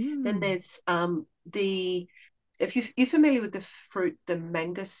 Then Mm. there's the if you're familiar with the fruit, the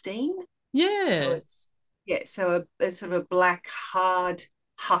mangosteen. So Yeah. it's so a sort of a black hard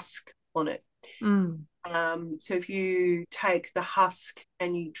husk on it. Mm. So if you take the husk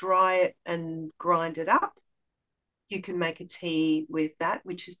and you dry it and grind it up, you can make a tea with that,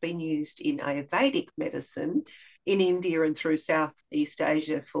 which has been used in Ayurvedic medicine in India and through Southeast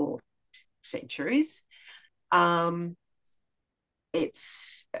Asia for centuries. Um,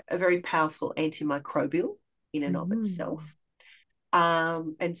 it's a very powerful antimicrobial in and of Mm. itself.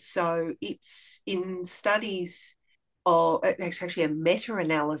 And so it's in studies, or it's actually a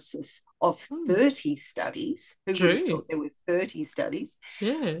meta-analysis of Mm. 30 studies. Who would have Gee. thought there were 30 studies?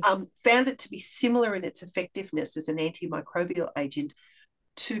 Yeah. Found it to be similar in its effectiveness as an antimicrobial agent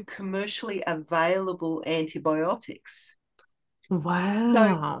to commercially available antibiotics. So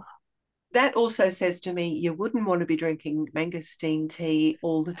Wow. that also says to me you wouldn't want to be drinking mangosteen tea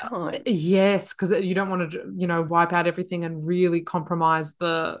all the time. Yes, because you don't want to, wipe out everything and really compromise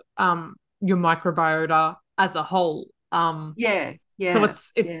the your microbiota as a whole. Yeah, So yeah,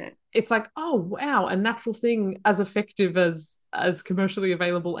 yeah, it's like, oh wow, a natural thing as effective as commercially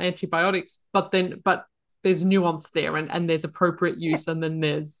available antibiotics, but there's nuance there, and there's appropriate yeah, use and then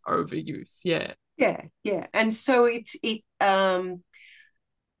there's overuse. Yeah. yeah, yeah. And so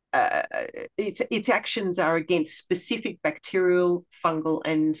uh, its actions are against specific bacterial, fungal,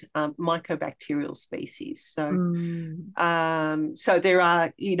 and mycobacterial species. Mm. So there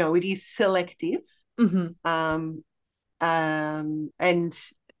are, it is selective, Hmm. um, and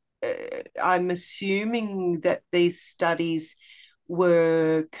I'm assuming that these studies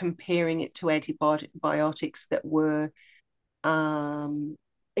were comparing it to antibiotics that were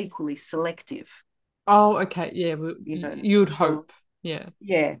equally selective. Oh, okay. Yeah, You know, you'd for hope. Yeah.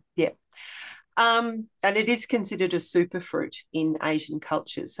 yeah, yeah. And it is considered a superfruit in Asian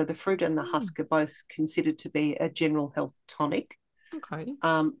cultures. So the fruit and the Mm. husk are both considered to be a general health tonic. Okay.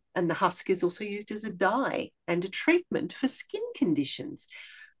 And the husk is also used as a dye and a treatment for skin conditions.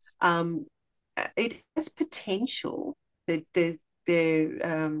 Um, it has potential. They're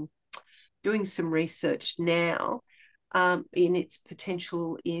doing some research now in its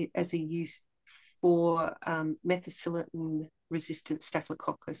potential as a use for methicillin resistant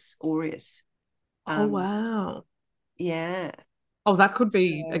Staphylococcus aureus. Oh Um, wow. yeah. Oh, that could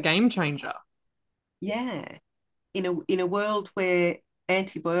be a So game changer. yeah, in a world where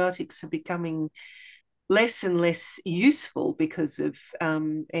antibiotics are becoming less and less useful because of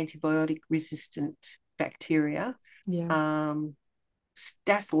antibiotic resistant bacteria, Yeah. um,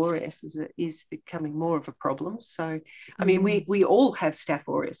 Staph aureus is becoming more of a problem. So, I mean, we Yes. all have Staph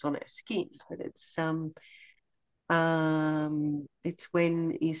aureus on our skin, but it's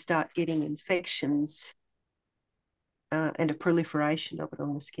when you start getting infections and a proliferation of it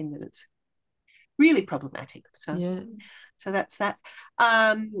on the skin that it's really problematic. So, Yeah. so that's that.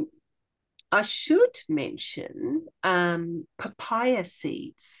 Um, I should mention papaya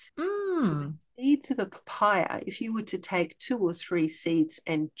seeds. So the Mm. seeds of a papaya, if you were to take two or three seeds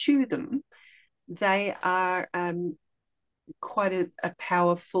and chew them, they are quite a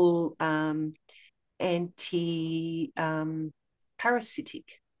powerful anti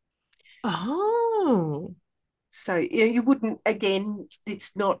parasitic. Oh. So you wouldn't, again,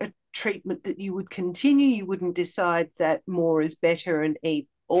 it's not a treatment that you would continue. You wouldn't decide that more is better and eat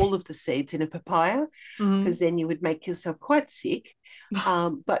all of the seeds in a papaya, Mm. because then you would make yourself quite sick.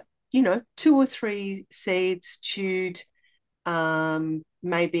 But two or three seeds chewed,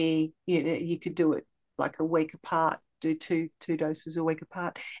 maybe you could do it like a week apart, do two doses a week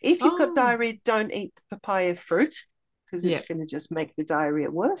apart. If you've got Oh. diarrhea, don't eat the papaya fruit because Yeah. it's going to just make the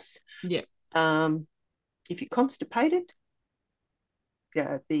diarrhea worse. Yeah. Um, if you're constipated,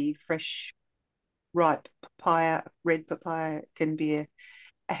 the fresh ripe papaya, red papaya, can be a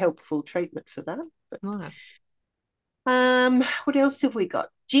helpful treatment for that. But Nice. what else have we got?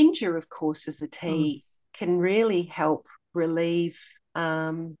 Ginger, of course, as a Mm. tea can really help relieve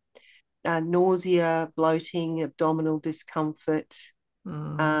nausea, bloating, abdominal discomfort.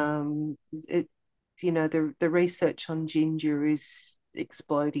 Mm. It, the research on ginger is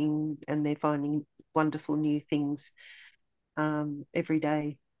exploding, and they're finding wonderful new things every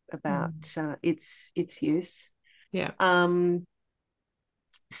day about Mm. its use. Yeah. Um,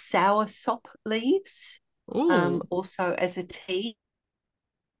 Sour sop leaves, Ooh. also as a tea,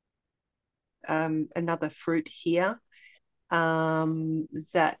 another fruit here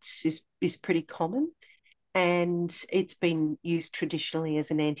that is pretty common, and it's been used traditionally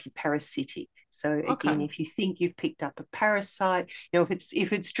as an anti-parasitic. So Okay. again, if you think you've picked up a parasite,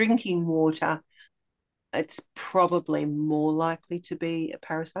 if it's drinking water, it's probably more likely to be a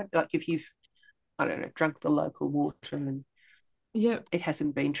parasite. Like if you've, I don't know, drunk the local water and Yeah. it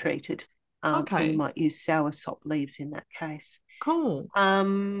hasn't been treated. So you Okay. might use sour sop leaves in that case. Cool.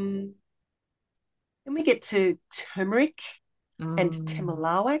 Then we get to turmeric and Mm.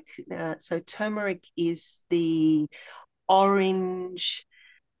 temulawak. So turmeric is the orange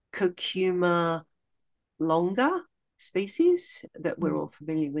curcuma longa species that we're Mm. all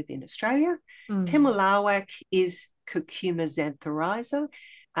familiar with in Australia. Mm. Temulawak is Curcuma xanthorrhiza.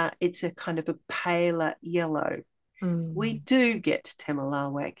 It's a kind of a paler yellow. We Mm. do get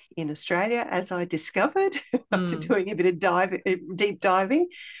temulawak in Australia, as I discovered after Mm. doing a bit of deep diving.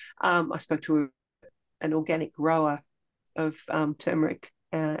 I spoke to an organic grower of turmeric,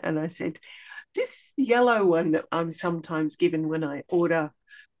 and I said, "This yellow one that I'm sometimes given when I order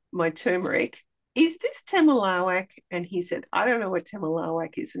my turmeric, is this temulawak? And he said, I don't know what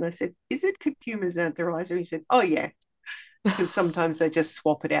temulawak is. And I said, is it curcuma xanthorrhiza? He said, oh, yeah, because sometimes they just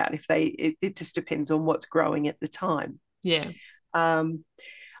swap it out if it just depends on what's growing at the time. Yeah. Um,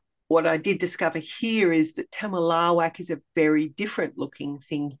 what I did discover here is that temulawak is a very different looking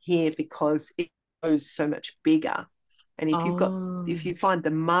thing here because it grows so much bigger. And Oh, if you find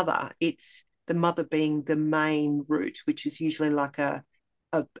the mother, it's the mother being the main root, which is usually like a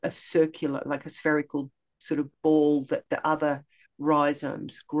circular, like a spherical sort of ball that the other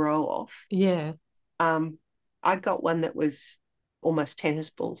rhizomes grow off. yeah. Um, I got one that was almost tennis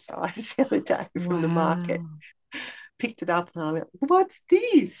ball size the other day from the market. Wow. Picked it up and I went, what's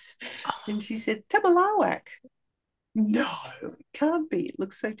this? And she said, Temulawak. No, it can't be. It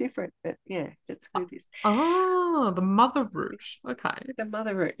looks so different. But yeah, that's what it is. Oh, the mother root. Okay. The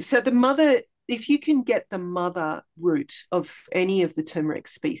mother root. So the mother, if you can get the mother root of any of the turmeric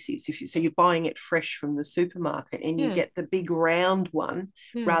species, so you're buying it fresh from the supermarket and you Yeah. get the big round one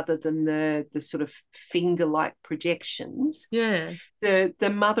Yeah. rather than the sort of finger-like projections, Yeah.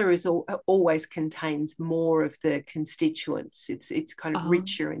 the mother always contains more of the constituents. It's kind of Oh,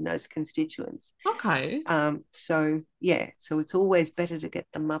 richer in those constituents. okay. So yeah, so it's always better to get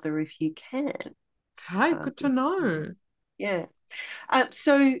the mother if you can. Okay, good to know. Yeah.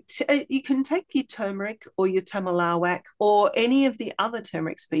 You can take your turmeric or your tamalawak or any of the other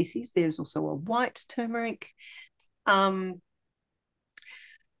turmeric species. There's also a white turmeric, um,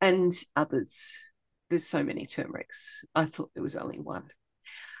 and others. There's so many turmerics. I thought there was only one.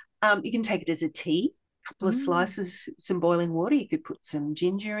 You can take it as a tea, a couple of Mm, slices, some boiling water. You could put some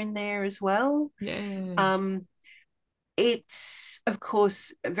ginger in there as well. yeah. Um, it's, of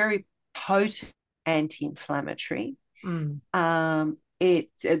course, a very potent anti-inflammatory. Mm, In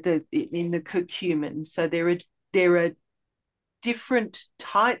the curcumin. So there are different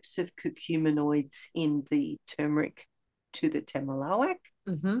types of curcuminoids in the turmeric to the temulawak.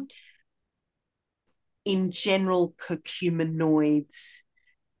 mm-hmm. In general, curcuminoids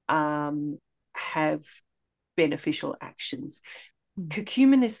have beneficial actions. Mm,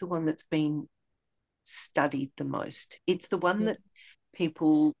 Curcumin is the one that's been studied the most. It's the one yeah. that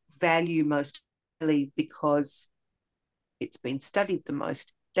people value most because it's been studied the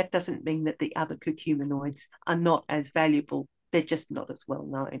most. That doesn't mean that the other curcuminoids are not as valuable. They're just not as well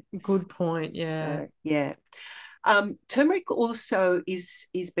known. Good point. Yeah. So yeah. Turmeric also is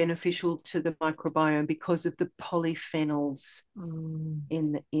beneficial to the microbiome because of the polyphenols Mm,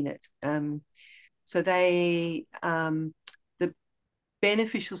 in it. So the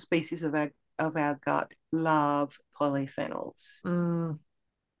beneficial species of our gut love polyphenols.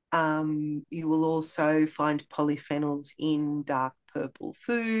 mm, You will also find polyphenols in dark purple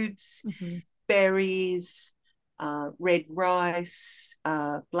foods, mm-hmm. berries, red rice,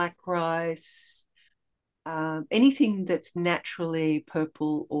 black rice, anything that's naturally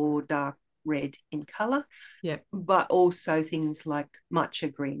purple or dark red in color, Yeah. but also things like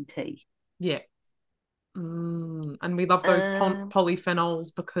matcha green tea. Yeah. And we love those Um,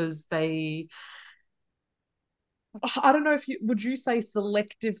 polyphenols because I don't know if would you say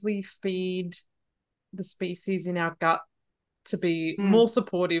selectively feed the species in our gut to be mm, more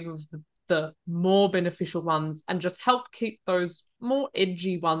supportive of the more beneficial ones and just help keep those more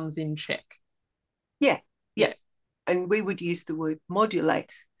edgy ones in check. yeah, yeah. Yeah. And we would use the word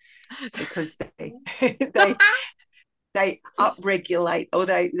modulate because they they upregulate or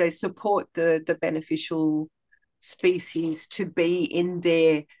they support the beneficial species to be in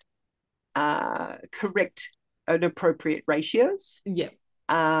their correct and appropriate ratios, Yeah.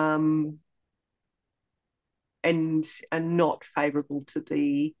 um, and are not favourable to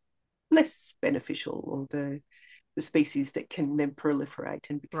the less beneficial or the species that can then proliferate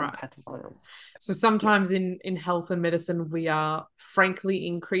and become Right. pathobionts. So Yeah. sometimes in health and medicine, we are frankly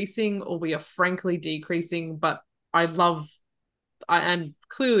increasing or we are frankly decreasing. But I love, and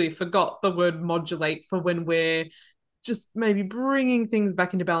clearly forgot the word modulate for when we're just maybe bringing things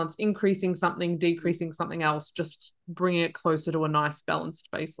back into balance, increasing something, decreasing something else, just bringing it closer to a nice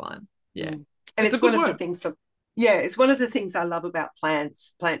balanced baseline. Yeah. Mm. And It's a it's good one of the word. things that, yeah, it's one of the things I love about plant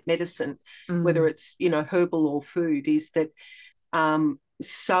medicine, whether Mm, it's, herbal or food, is that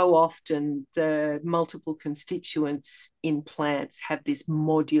so often the multiple constituents in plants have this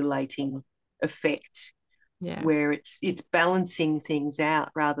modulating effect yeah. where it's balancing things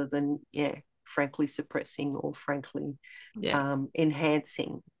out rather than, yeah, frankly suppressing or frankly Yeah.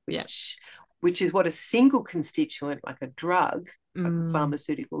 enhancing, Yeah. which is what a single constituent like a drug, like a Mm.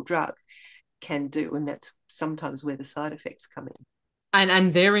 pharmaceutical drug, can do, and that's sometimes where the side effects come in.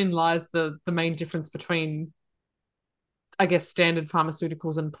 And therein lies the main difference between, I guess, standard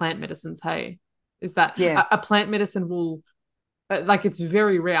pharmaceuticals and plant medicines. Hey. is that Yeah. a plant medicine will, like, it's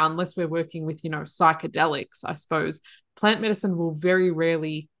very rare unless we're working with, psychedelics, I suppose. Plant medicine will very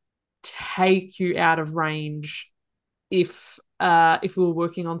rarely take you out of range if we were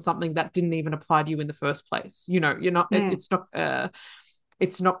working on something that didn't even apply to you in the first place. You're not Mm,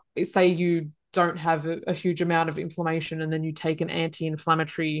 it's not, say you don't have a huge amount of inflammation and then you take an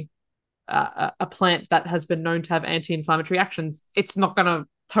anti-inflammatory a plant that has been known to have anti-inflammatory actions, it's not going to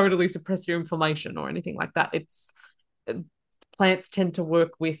totally suppress your inflammation or anything like that. It's plants tend to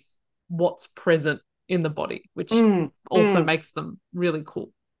work with what's present in the body, which mm, also mm. makes them really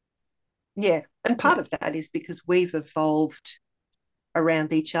cool. Yeah. And part Yeah. of that is because we've evolved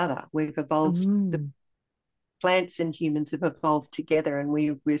around each other. We've evolved, the Mm. plants and humans have evolved together, and we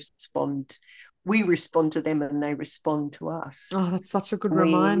respond to them and they respond to us. Oh, that's such a good We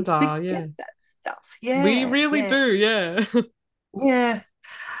reminder. forget Yeah. that stuff. We Yeah, really yeah, do. Yeah. yeah.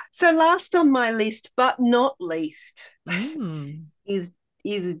 So last on my list, but not least, Mm. is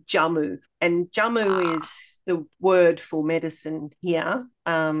is jamu. And jamu Ah. is the word for medicine here.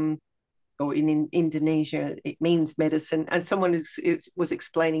 Or in Indonesia, it means medicine. And someone was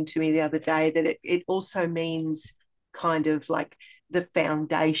explaining to me the other day that it also means kind of like the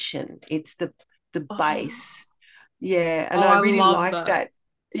foundation. It's the Oh. base. Yeah, and Oh, I I really love like that. that.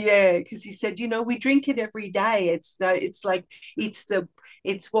 Yeah, because he said, we drink it every day. It's like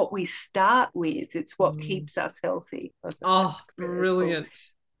it's what we start with. It's what Mm. keeps us healthy. I thought Oh, that's really cool. brilliant.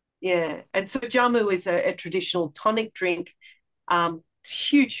 Yeah, and so jamu is a traditional tonic drink.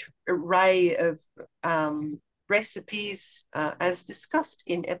 Huge array of recipes, as discussed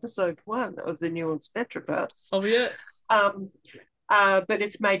in episode 1 of the Nuance Naturopaths. Oh, yes. Um, but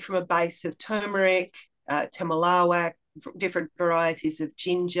it's made from a base of turmeric, temulawak, different varieties of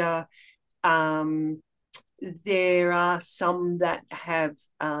ginger. Um, there are some that have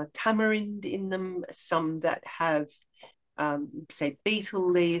tamarind in them, some that have, say, betel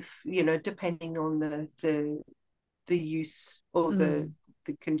leaf. Depending on the use or the Mm.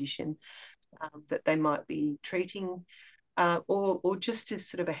 the condition that they might be treating, or just as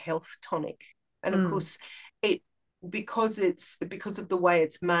sort of a health tonic. And of Mm. course, it because of the way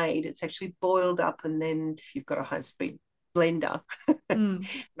it's made, it's actually boiled up, and then if you've got a high speed blender, Mm.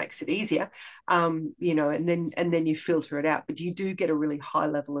 makes it easier. And then you filter it out, but you do get a really high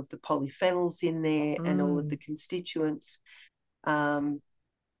level of the polyphenols in there and all of the Mm. constituents. Um,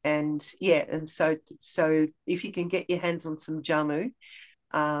 and yeah, and so if you can get your hands on some jamu,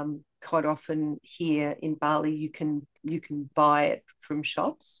 quite often here in Bali you can buy it from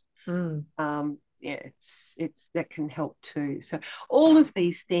shops. Mm. Yeah, it's that can help too. So all of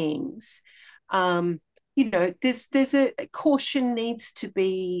these things, there's a caution needs to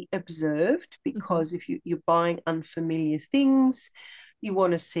be observed, Mm-hmm. because if you're buying unfamiliar things, you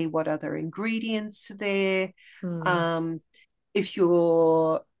want to see what other ingredients are there. Mm. Um, if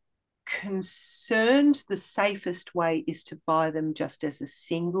you're concerned, the safest way is to buy them just as a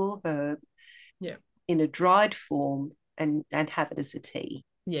single herb Yeah. in a dried form, and have it as a tea.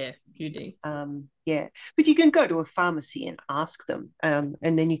 Yeah. Beauty. Yeah, but you can go to a pharmacy and ask them, and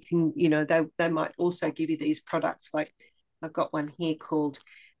then you can, they might also give you these products. Like, I've got one here called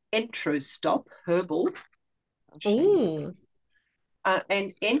Entrostop Herbal. I'll show you the. Oh.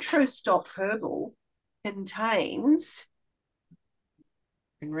 And Entrostop Herbal contains,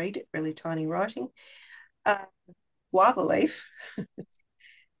 I can read it, really tiny writing, uh, guava leaf,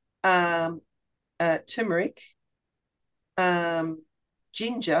 um, turmeric, um,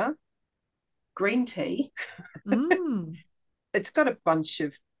 ginger, green tea. Mm. It's got a bunch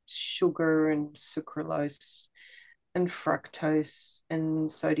of sugar and sucralose and fructose and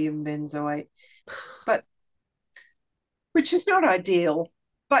sodium benzoate, but which is not ideal.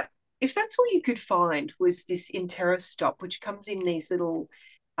 But if that's all you could find was this Interostop, which comes in these little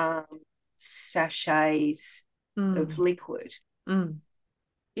um, sachets of Mm. liquid, Mm.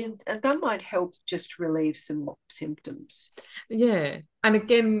 and that might help just relieve some symptoms. Yeah. And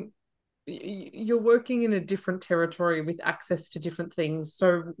again, you're working in a different territory with access to different things.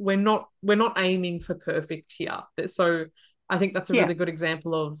 So we're not aiming for perfect here. So I think that's a Yeah, really good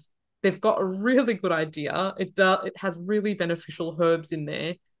example of, they've got a really good idea. It has really beneficial herbs in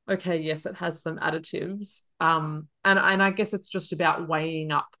there. Okay, yes, it has some additives. And I guess it's just about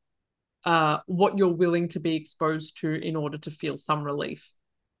weighing up what you're willing to be exposed to in order to feel some relief,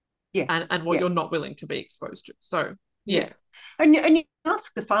 yeah, and what yeah. you're not willing to be exposed to. So Yeah. yeah. And you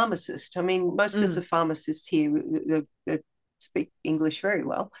ask the pharmacist. I mean, most of the Mm. pharmacists here they speak English very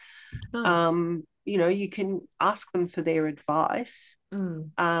well. Nice. You can ask them for their advice,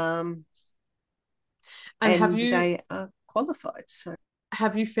 Mm. um, And and they are qualified. So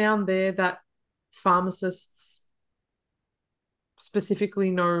have you found there that pharmacists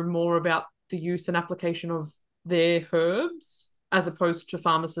specifically know more about the use and application of their herbs as opposed to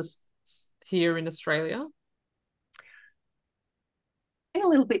pharmacists here in Australia? A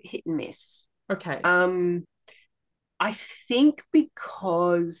little bit hit and miss. Okay. Um, I think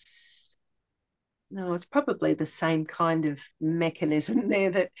because no, it's probably the same kind of mechanism there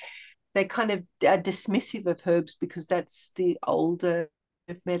that they kind of are dismissive of herbs because that's the older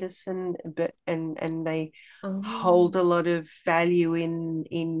of medicine, but and they hold a Um, lot of value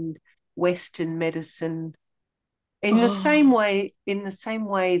in Western medicine oh, in the same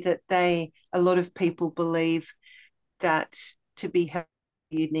way that they a lot of people believe that to be healthy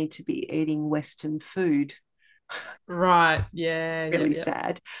you need to be eating Western food. right. Yeah, yeah, Really yeah.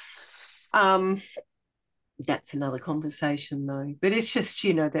 sad. Um, that's another conversation though. But it's just,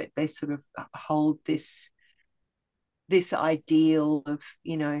 you know, that they sort of hold this ideal of,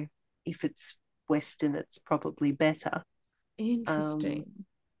 you know, if it's Western, it's probably better. Um, Interesting.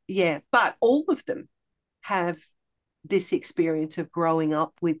 yeah, but all of them have this experience of growing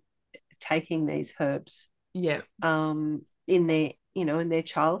up with taking these herbs Yeah. in their, you know, in their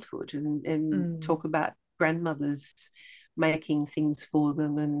childhood and Mm, talk about grandmothers making things for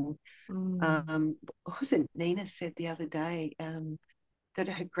them. And mm. what was it Nina said the other day? That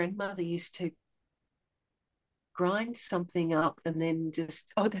her grandmother used to grind something up and then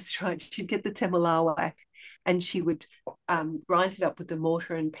just, oh, that's right, she'd get the temulawak and she would grind it up with the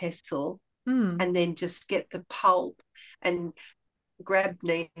mortar and pestle Mm. and then just get the pulp and grab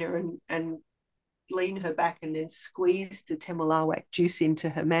Nina and lean her back and then squeeze the temulawak juice into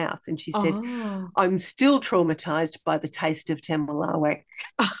her mouth. And she said, Oh. I'm still traumatized by the taste of temulawak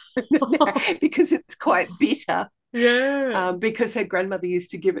because it's quite bitter. Yeah. Because her grandmother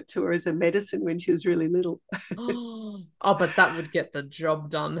used to give it to her as a medicine when she was really little. Oh, but that would get the job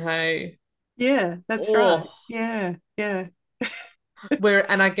done, hey. Yeah, that's right. Oh, Yeah, yeah. where,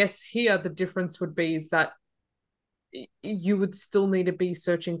 and I guess here the difference would be is that you would still need to be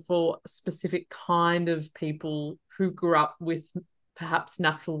searching for a specific kind of people who grew up with perhaps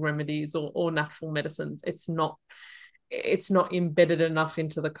natural remedies or natural medicines. It's not embedded enough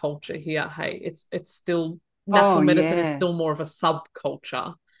into the culture here. Hey, it's still Oh, natural medicine is yeah. still more of a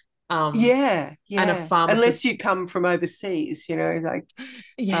subculture. Um, Yeah, and a yeah. Unless pharmacist, you come from overseas, you know, like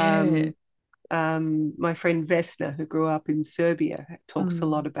yeah. um, my friend Vesna, who grew up in Serbia, talks a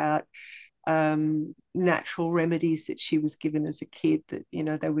lot Mm, about natural remedies that she was given as a kid. That you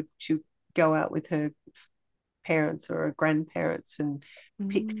know, she would go out with her parents or her grandparents and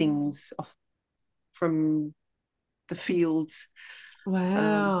pick mm. things off from the fields.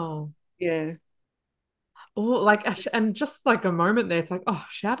 Um, Wow. yeah. Oh, like, and just like a moment there, it's like, oh,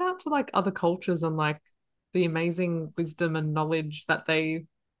 shout out to like other cultures and like the amazing wisdom and knowledge that they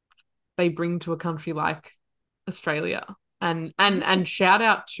bring to a country like Australia. And shout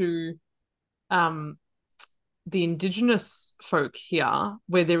out to um the indigenous folk here,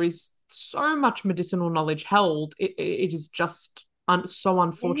 where there is so much medicinal knowledge held. It is just so Yeah,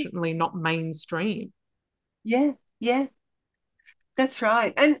 unfortunately not mainstream. yeah, yeah, that's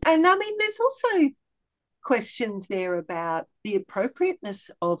right. And I mean, there's also questions there about the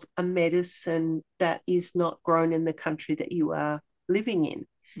appropriateness of a medicine that is not grown in the country that you are living in.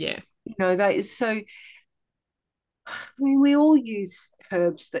 Yeah. You know, that is so. I mean, we all use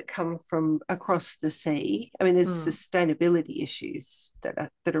herbs that come from across the sea. I mean, there's Mm, sustainability issues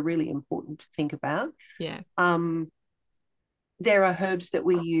that are really important to think about. yeah. Um, there are herbs that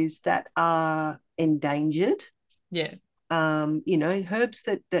we use that are endangered. Yeah. You know, herbs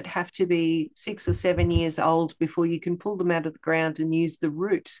that have to be 6 or 7 years old before you can pull them out of the ground and use the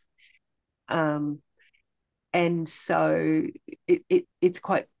root. Um, and so it's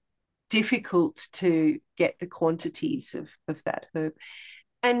quite difficult to get the quantities of that herb.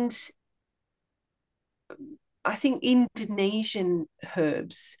 And I think Indonesian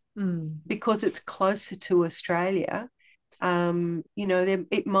herbs, Mm, because it's closer to Australia, you know,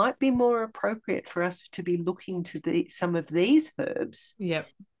 it might be more appropriate for us to be looking to some of these herbs yeah.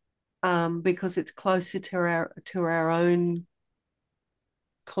 because it's closer to our own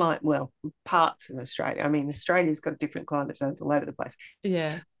climate. Well, parts of Australia. I mean, Australia's got different climate zones all over the place.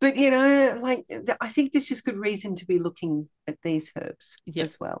 Yeah. But you know, like I think there's just good reason to be looking at these herbs Yeah.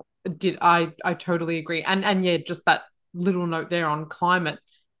 as well. I totally agree. And yeah, just that little note there on climate,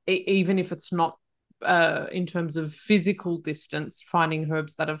 even if it's not in terms of physical distance, finding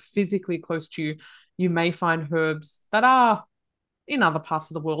herbs that are physically close to you, you may find herbs that are in other parts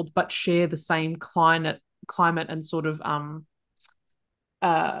of the world but share the same climate and sort of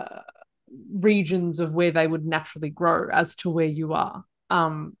uh regions of where they would naturally grow as to where you are.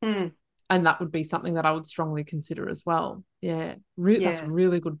 Mm. And that would be something that I would strongly consider as well. Yeah. That's a Yeah.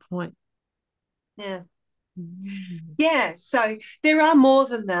 really good point. Yeah. Mm. Yeah, so there are more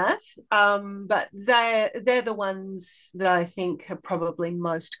than that, but they're the ones that I think are probably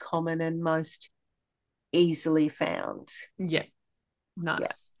most common and most easily found. Yeah. Yeah,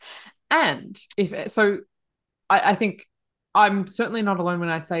 Nice. And if so, I think I'm certainly not alone when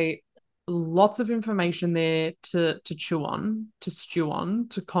I say lots of information there to chew on, to stew on,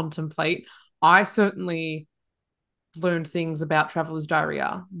 to contemplate. I certainly learned things about traveler's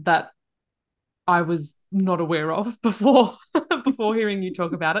diarrhea that I was not aware of before before hearing you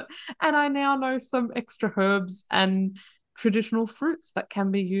talk about it. And I now know some extra herbs and traditional fruits that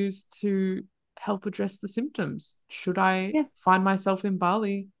can be used to help address the symptoms. Should I yeah, find myself in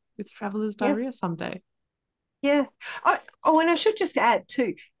Bali with traveler's yeah, diarrhea someday? yeah. And I should just add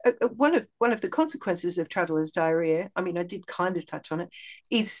too, one of the consequences of traveller's diarrhea. I mean, I did kind of touch on it.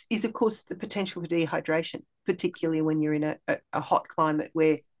 Is of course the potential for dehydration, particularly when you're in a hot climate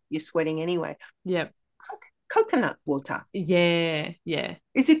where you're sweating anyway. Yeah. Coconut water Yeah. Yeah.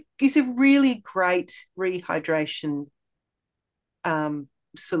 is a really great rehydration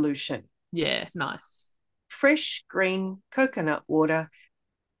solution. Yeah. Nice. Fresh green coconut water,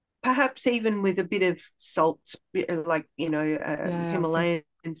 perhaps even with a bit of salt, like Yeah. I was thinking, Himalayan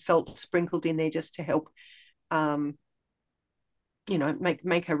salt sprinkled in there, just to help, um,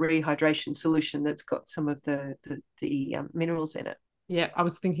 make a rehydration solution that's got some of the minerals in it. yeah, I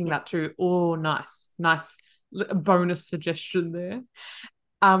was thinking Yeah. that too. Oh, nice. Nice bonus suggestion there.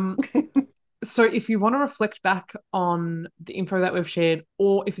 Um, so if you want to reflect back on the info that we've shared,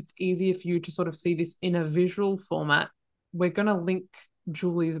 or if it's easier for you to sort of see this in a visual format, we're going to link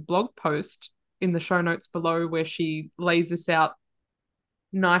Julie's blog post in the show notes below where she lays this out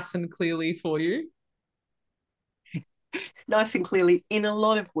nice and clearly for you. Nice and clearly in a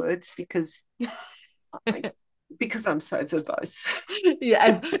lot of words, I, because I'm so verbose.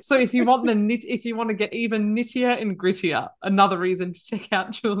 Yeah, so if you want if you want to get even nittier and grittier, another reason to check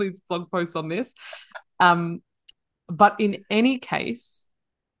out Julie's blog post on this. Um, but in any case,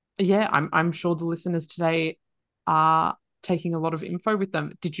 yeah, I'm sure the listeners today are taking a lot of info with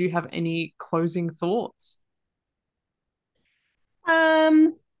them. Did you have any closing thoughts?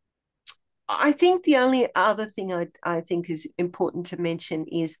 um, I think the only other thing I think is important to mention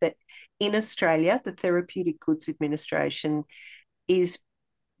is that in Australia, the Therapeutic Goods Administration is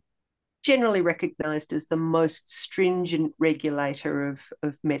generally recognised as the most stringent regulator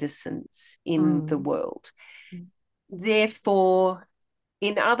of medicines in the Mm. world. Therefore,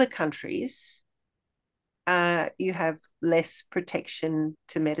 in other countries, you have less protection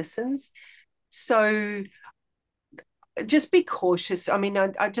to medicines. So just be cautious. I mean,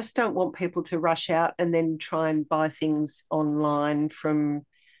 I just don't want people to rush out and then try and buy things online from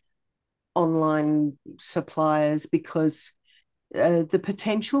online suppliers, because the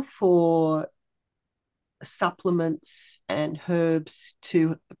potential for supplements and herbs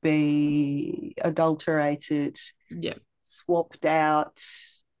to be adulterated, Yeah, swapped out,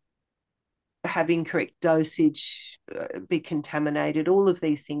 have incorrect dosage, be contaminated, all of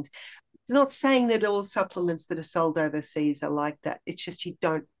these things. It's not saying that all supplements that are sold overseas are like that. It's just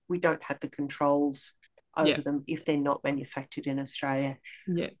we don't have the controls yeah, over them if they're not manufactured in Australia.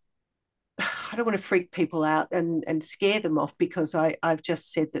 yeah, I don't want to freak people out and scare them off because I've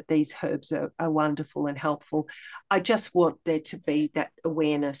just said that these herbs are wonderful and helpful. I just want there to be that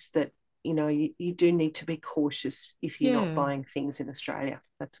awareness that, you do need to be cautious if you're not yeah. buying things in Australia.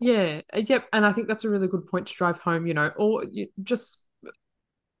 That's all. Yeah, yep. And I think that's a really good point to drive home, or you just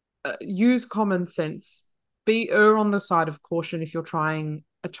use common sense. Err on the side of caution if you're trying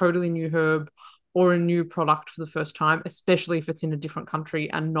a totally new herb or a new product for the first time, especially if it's in a different country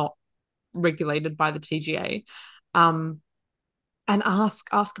and not regulated by the TGA. Um, and ask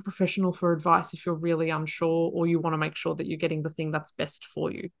a professional for advice if you're really unsure or you want to make sure that you're getting the thing that's best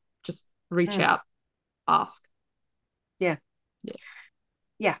for you. Just reach Mm, out, ask. yeah. Yeah.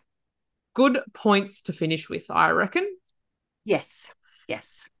 Yeah. Good points to finish with, I reckon. Yes.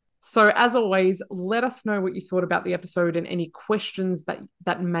 Yes. So, as always, let us know what you thought about the episode and any questions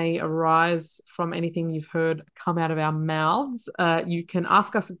that may arise from anything you've heard come out of our mouths. You can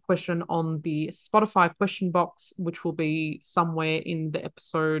ask us a question on the Spotify question box, which will be somewhere in the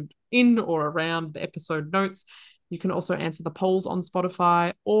episode, in or around the episode notes. You can also answer the polls on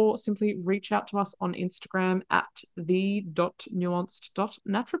Spotify or simply reach out to us on Instagram at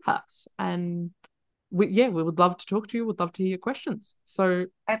the.nuanced.naturopaths. And we would love to talk to you. Would love to hear your questions. So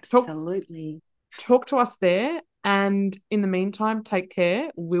talk Absolutely. talk to us there. And in the meantime, take care.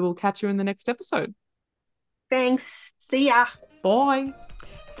 We will catch you in the next episode. Thanks. See ya. Bye.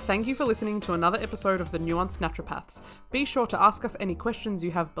 Thank you for listening to another episode of the Nuance Naturopaths. Be sure to ask us any questions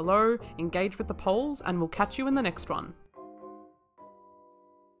you have below, engage with the polls, and we'll catch you in the next one.